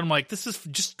 half an hour, and I'm like, this is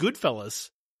just Goodfellas.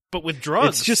 But with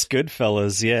drugs. It's just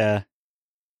Goodfellas, yeah.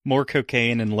 More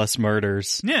cocaine and less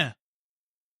murders. Yeah.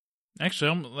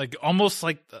 Actually, I'm like almost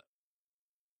like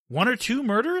one or two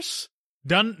murders?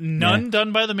 None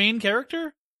done by the main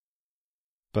character?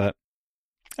 But,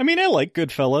 I mean, I like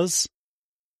Goodfellas.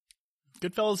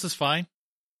 Goodfellas is fine.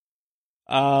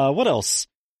 What else?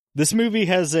 This movie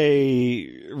has a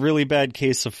really bad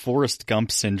case of Forrest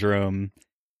Gump syndrome,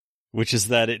 which is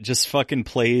that it just fucking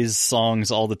plays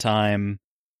songs all the time.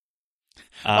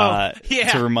 To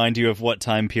remind you of what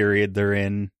time period they're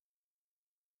in.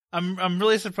 I'm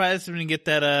really surprised when you get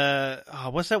that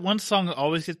what's that one song that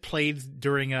always gets played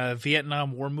during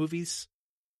Vietnam War movies?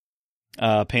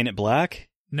 Paint It Black?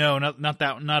 No, not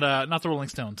that, not the Rolling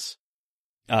Stones.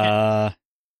 The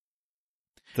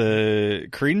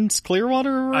Creedence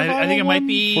Clearwater Revival I think it might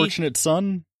be Fortunate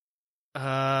Son.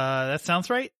 That sounds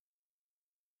right.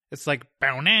 It's like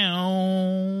bow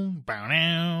now, bow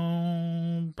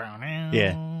now, bow now.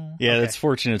 Yeah, okay. That's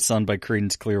Fortunate Son by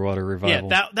Creedence Clearwater Revival.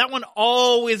 Yeah, that one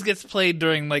always gets played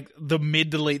during like the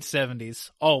mid to late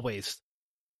 70s. Always.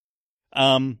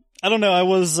 I don't know. I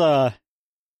was, I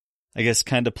guess,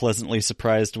 kind of pleasantly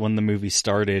surprised when the movie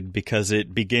started because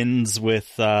it begins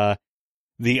with the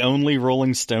only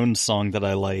Rolling Stones song that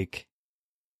I like.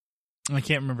 I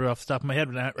can't remember off the top of my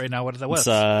head right now what that was.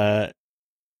 It's,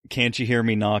 Can't You Hear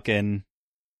Me Knockin'?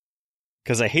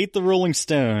 Because I hate the Rolling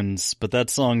Stones, but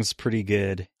that song's pretty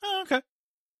good. Oh, okay.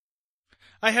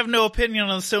 I have no opinion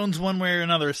on the Stones one way or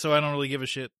another, so I don't really give a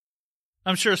shit.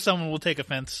 I'm sure someone will take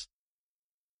offense.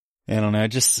 I don't know. I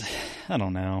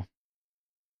don't know.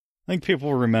 I think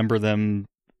people remember them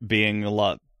being a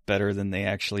lot better than they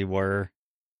actually were.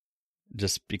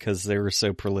 Just because they were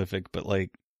so prolific, but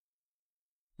like,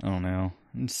 I don't know.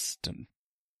 I just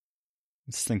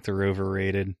think they're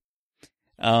overrated.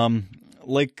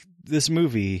 Like this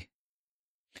movie.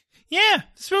 Yeah,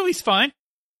 this movie's fine.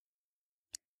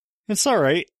 It's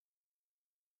alright.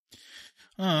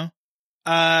 Johnny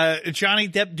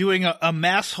Depp doing a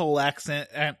masshole accent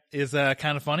is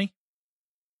kind of funny.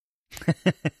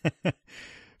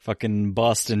 Fucking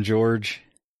Boston George.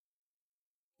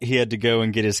 He had to go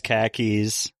and get his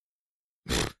khakis.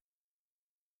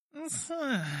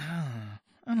 I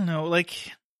don't know,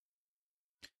 like,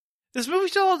 this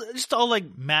movie's just all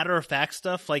like matter of fact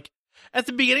stuff. Like, at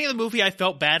the beginning of the movie, I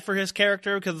felt bad for his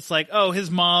character because it's like, oh, his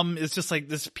mom is just like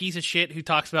this piece of shit who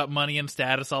talks about money and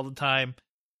status all the time.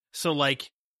 So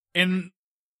like, and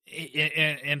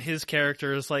his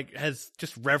character is like, has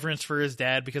just reverence for his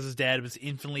dad because his dad was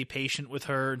infinitely patient with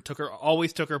her and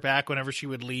always took her back whenever she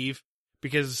would leave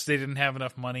because they didn't have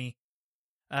enough money.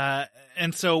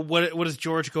 And so what does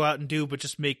George go out and do but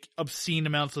just make obscene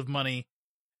amounts of money?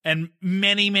 And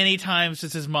many, many times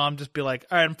does his mom just be like,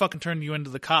 all right, I'm fucking turning you into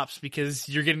the cops because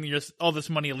you're getting all this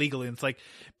money illegally. And it's like,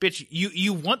 bitch,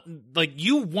 you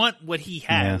want what he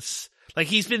has. Yeah. Like,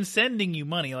 he's been sending you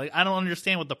money. Like, I don't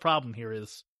understand what the problem here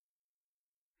is.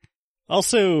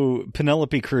 Also,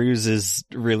 Penelope Cruz is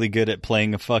really good at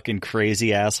playing a fucking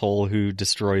crazy asshole who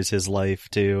destroys his life,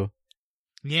 too.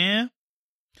 Yeah.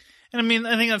 And I mean,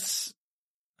 I think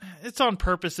it's on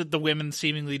purpose that the women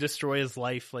seemingly destroy his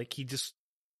life. Like, he just,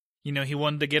 he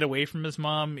wanted to get away from his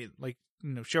mom, like,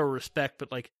 show her respect,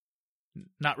 but like,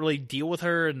 not really deal with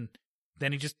her. And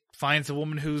then he just finds a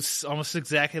woman who's almost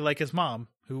exactly like his mom,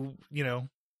 who,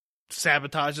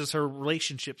 sabotages her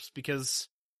relationships because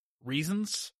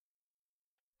reasons.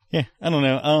 Yeah, I don't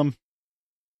know.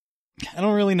 I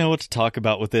don't really know what to talk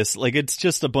about with this. Like, it's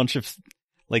just a bunch of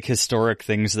like historic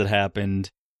things that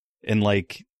happened. And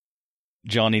like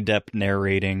Johnny Depp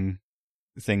narrating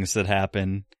things that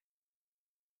happen.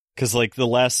 Cause like the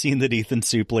last scene that Ethan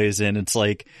Suplee is in, it's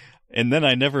like, and then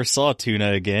I never saw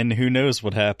Tuna again. Who knows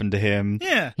what happened to him?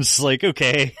 Yeah. It's like,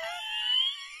 okay.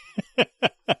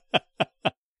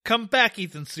 Come back,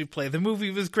 Ethan Suplee. The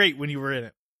movie was great when you were in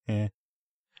it. Yeah.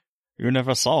 You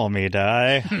never saw me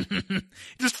die.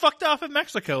 Just fucked off in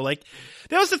Mexico. Like,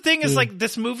 that was the thing is, like,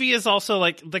 this movie is also,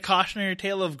 like, the cautionary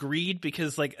tale of greed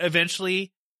because, like,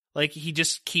 eventually, like, he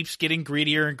just keeps getting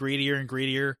greedier and greedier and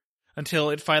greedier until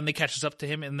it finally catches up to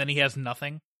him and then he has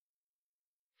nothing.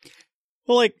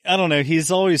 Well, like, I don't know.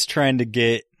 He's always trying to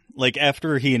get, like,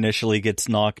 after he initially gets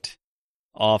knocked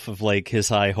off of, like, his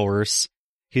high horse,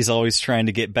 he's always trying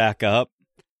to get back up.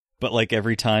 But, like,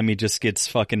 every time he just gets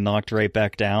fucking knocked right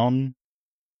back down.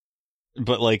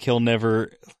 But, like, he'll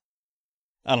never...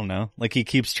 I don't know. Like, he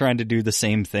keeps trying to do the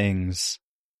same things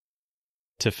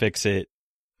to fix it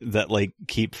that, like,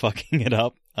 keep fucking it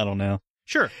up. I don't know.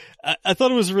 Sure. I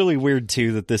thought it was really weird,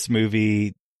 too, that this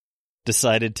movie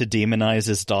decided to demonize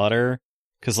his daughter.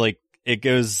 Because, like, it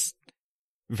goes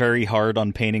very hard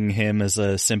on painting him as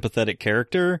a sympathetic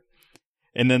character.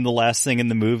 And then the last thing in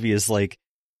the movie is, like,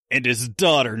 and his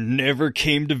daughter never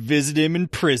came to visit him in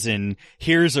prison.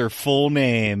 Here's her full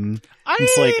name.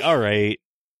 It's like, all right.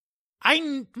 I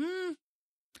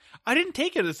didn't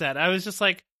take it as that. I was just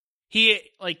like,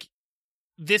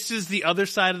 this is the other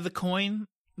side of the coin.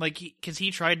 Like, because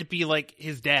he tried to be like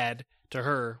his dad to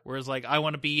her. Whereas, like, I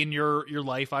want to be in your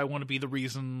life. I want to be the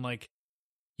reason, like,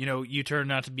 you turn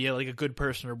out to be like a good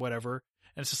person or whatever.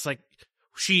 And it's just like,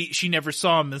 she never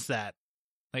saw him as that.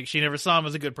 Like, she never saw him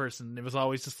as a good person. It was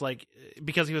always just like,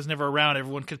 because he was never around,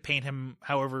 everyone could paint him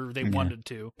however they wanted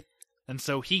to. And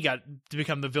so he got to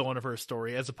become the villain of her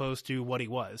story as opposed to what he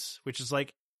was, which is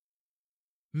like,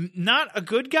 not a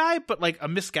good guy, but like a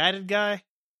misguided guy.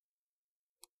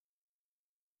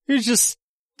 He was just,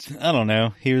 I don't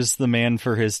know. He was the man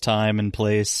for his time and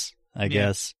place, I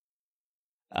guess.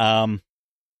 I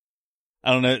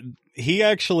don't know. He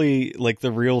actually, like,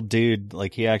 the real dude,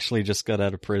 like, he actually just got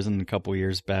out of prison a couple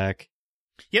years back.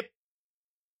 Yep.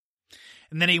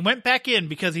 And then he went back in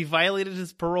because he violated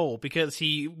his parole because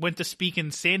he went to speak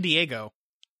in San Diego.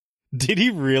 Did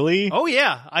he really? Oh,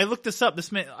 yeah. I looked this up. This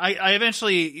man, I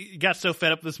eventually got so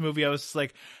fed up with this movie, I was just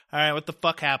like, all right, what the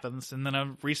fuck happens? And then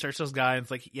I researched this guy, and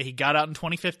it's like, yeah, he got out in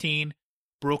 2015,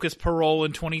 broke his parole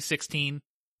in 2016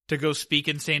 to go speak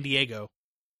in San Diego.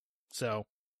 So...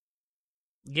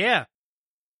 yeah.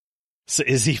 So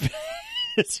is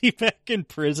he back in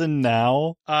prison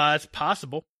now? It's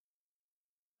possible.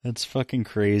 That's fucking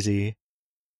crazy.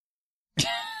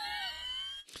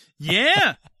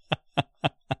 Yeah.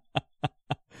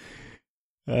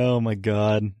 Oh my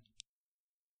god.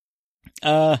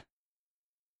 I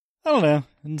don't know.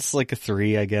 It's like a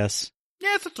 3, I guess.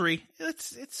 Yeah, it's a 3.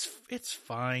 It's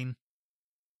fine.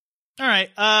 All right.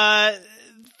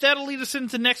 That'll lead us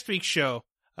into next week's show.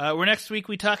 Where next week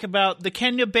we talk about the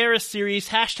Kenya Barris series,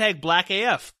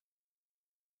 #BlackAF.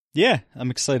 Yeah, I'm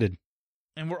excited.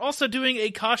 And we're also doing a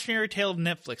cautionary tale of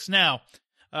Netflix. Now,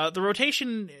 the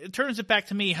rotation turns it back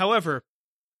to me. However,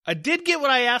 I did get what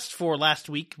I asked for last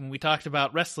week when we talked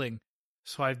about wrestling.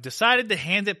 So I've decided to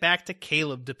hand it back to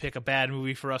Caleb to pick a bad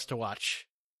movie for us to watch.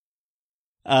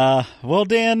 Well,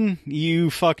 Dan, you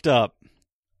fucked up.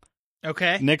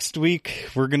 Okay. Next week,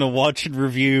 we're gonna watch and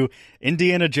review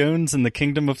Indiana Jones and the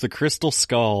Kingdom of the Crystal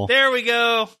Skull. There we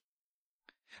go.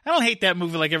 I don't hate that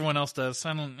movie like everyone else does.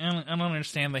 I don't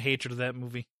understand the hatred of that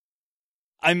movie.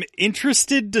 I'm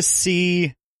interested to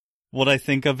see what I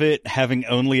think of it, having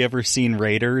only ever seen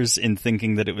Raiders and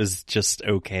thinking that it was just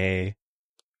okay.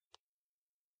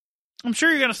 I'm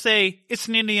sure you're going to say it's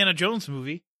an Indiana Jones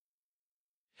movie.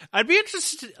 I'd be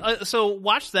interested. So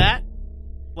watch that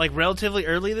like relatively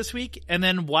early this week and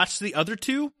then watch the other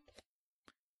two.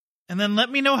 And then let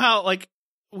me know how, like,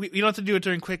 we don't have to do it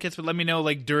during Quick Hits, but let me know,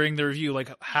 like, during the review,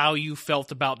 like, how you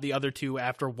felt about the other two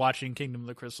after watching Kingdom of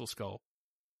the Crystal Skull.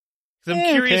 Because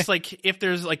I'm curious, like, if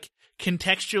there's, like,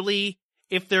 contextually,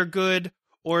 if they're good,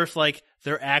 or if, like,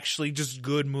 they're actually just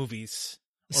good movies.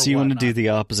 So you want to do the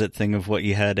opposite thing of what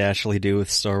you had Ashley do with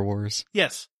Star Wars?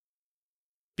 Yes.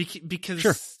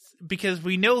 Because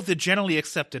we know the generally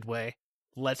accepted way.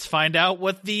 Let's find out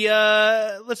what the,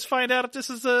 let's find out if this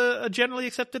is a generally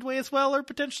accepted way as well, or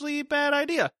potentially a bad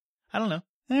idea. I don't know.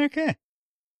 Okay.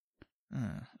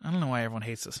 I don't know why everyone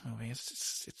hates this movie.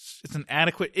 It's an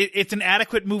adequate, it's an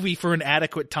adequate movie for an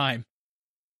adequate time.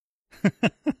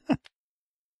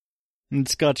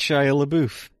 It's got Shia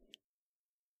LaBeouf.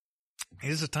 It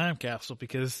is a time capsule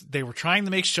because they were trying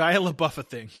to make Shia LaBeouf a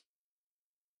thing.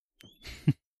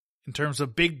 In terms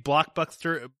of big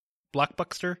blockbuster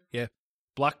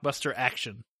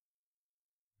action.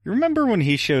 You remember when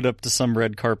he showed up to some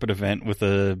red carpet event with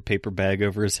a paper bag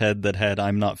over his head that had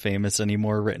 "I'm not famous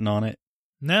anymore" written on it?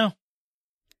 No.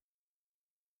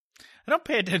 I don't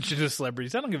pay attention to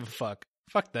celebrities. I don't give a fuck.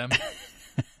 Fuck them.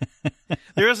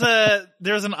 There's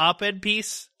an op-ed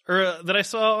piece that I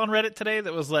saw on Reddit today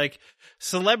that was like,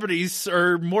 celebrities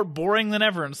are more boring than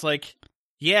ever. And it's like,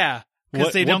 yeah,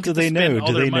 because they don't get to spend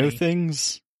all their money. Do they know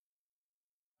things?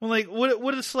 Well, like, what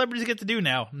do celebrities get to do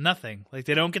now? Nothing. Like,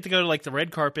 they don't get to go to, like, the red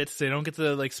carpets. They don't get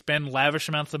to, like, spend lavish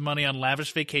amounts of money on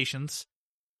lavish vacations.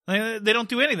 Like, they don't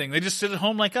do anything. They just sit at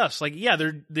home like us. Like, yeah,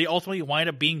 they ultimately wind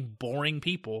up being boring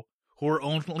people who are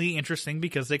only interesting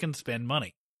because they can spend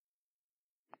money.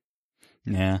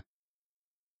 Yeah.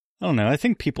 I don't know. I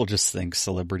think people just think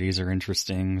celebrities are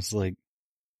interesting. It's like...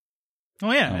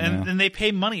 Oh, yeah, and they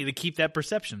pay money to keep that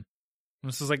perception.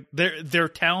 This is like, they're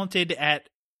talented at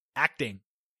acting.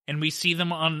 And we see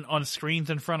them on screens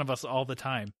in front of us all the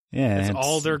time. Yeah, that's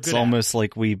all they're good at. It's almost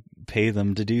like we pay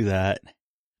them to do that.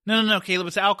 No, Caleb,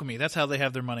 it's alchemy. That's how they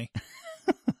have their money.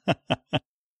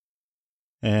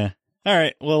 Yeah. All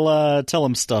right, well, tell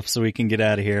them stuff so we can get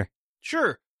out of here.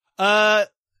 Sure. As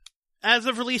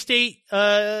of release date,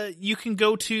 you can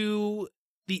go to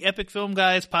the Epic Film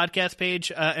Guys podcast page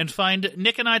and find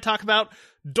Nick and I talk about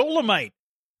Dolomite,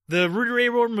 the Rudy Ray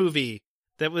Moore movie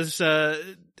that was...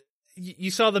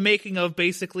 you saw the making of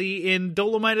basically in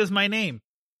Dolomite Is My Name.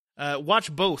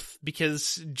 Watch both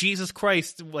because Jesus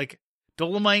Christ, like,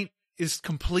 Dolomite is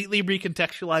completely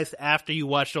recontextualized after you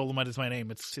watch Dolomite Is My Name.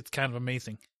 It's kind of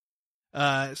amazing.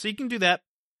 So you can do that.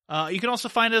 You can also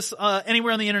find us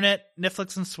anywhere on the internet,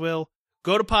 Netflix and Swill.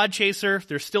 Go to Podchaser.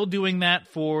 They're still doing that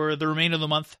for the remainder of the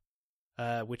month,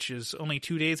 which is only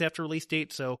 2 days after release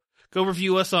date. So go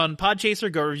review us on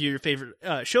Podchaser. Go review your favorite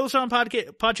shows on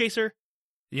Podchaser.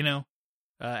 You know,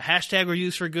 hashtag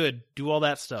reviews for good. Do all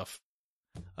that stuff.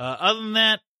 Other than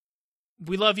that,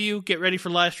 we love you. Get ready for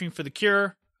live stream for The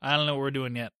Cure. I don't know what we're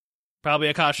doing yet. Probably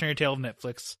a cautionary tale of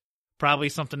Netflix. Probably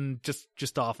something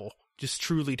just awful. Just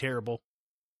truly terrible.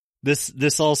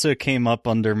 This also came up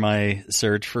under my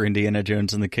search for Indiana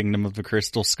Jones and the Kingdom of the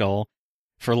Crystal Skull.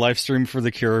 For live stream for The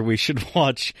Cure, we should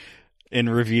watch and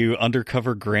review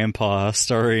Undercover Grandpa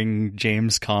starring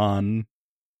James Caan.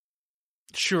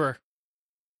 Sure.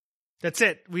 That's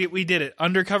it. We did it.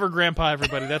 Undercover Grandpa,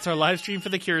 everybody. That's our live stream for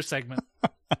The Cure segment.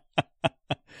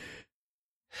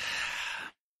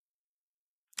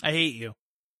 I hate you.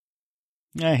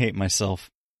 I hate myself.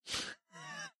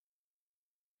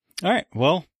 All right.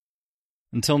 Well,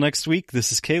 until next week,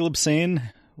 this is Caleb saying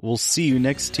we'll see you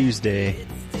next Tuesday.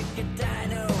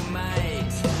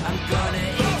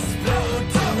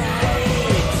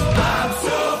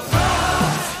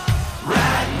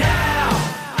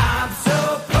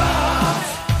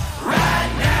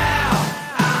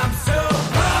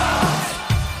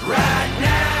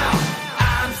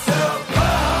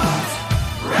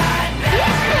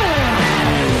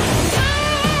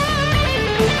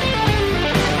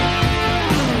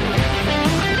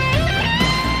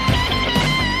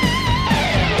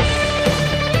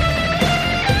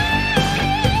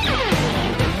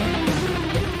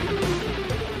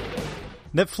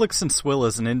 Netflix and Swill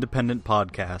is an independent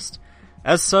podcast.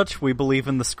 As such, we believe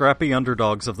in the scrappy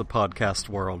underdogs of the podcast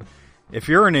world. If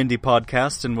you're an indie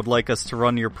podcast and would like us to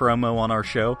run your promo on our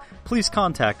show, please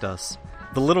contact us.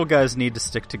 The little guys need to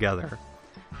stick together.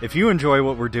 If you enjoy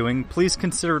what we're doing, please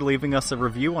consider leaving us a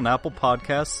review on Apple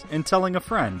Podcasts and telling a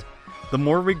friend. The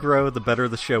more we grow, the better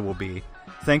the show will be.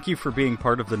 Thank you for being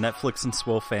part of the Netflix and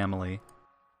Swill family.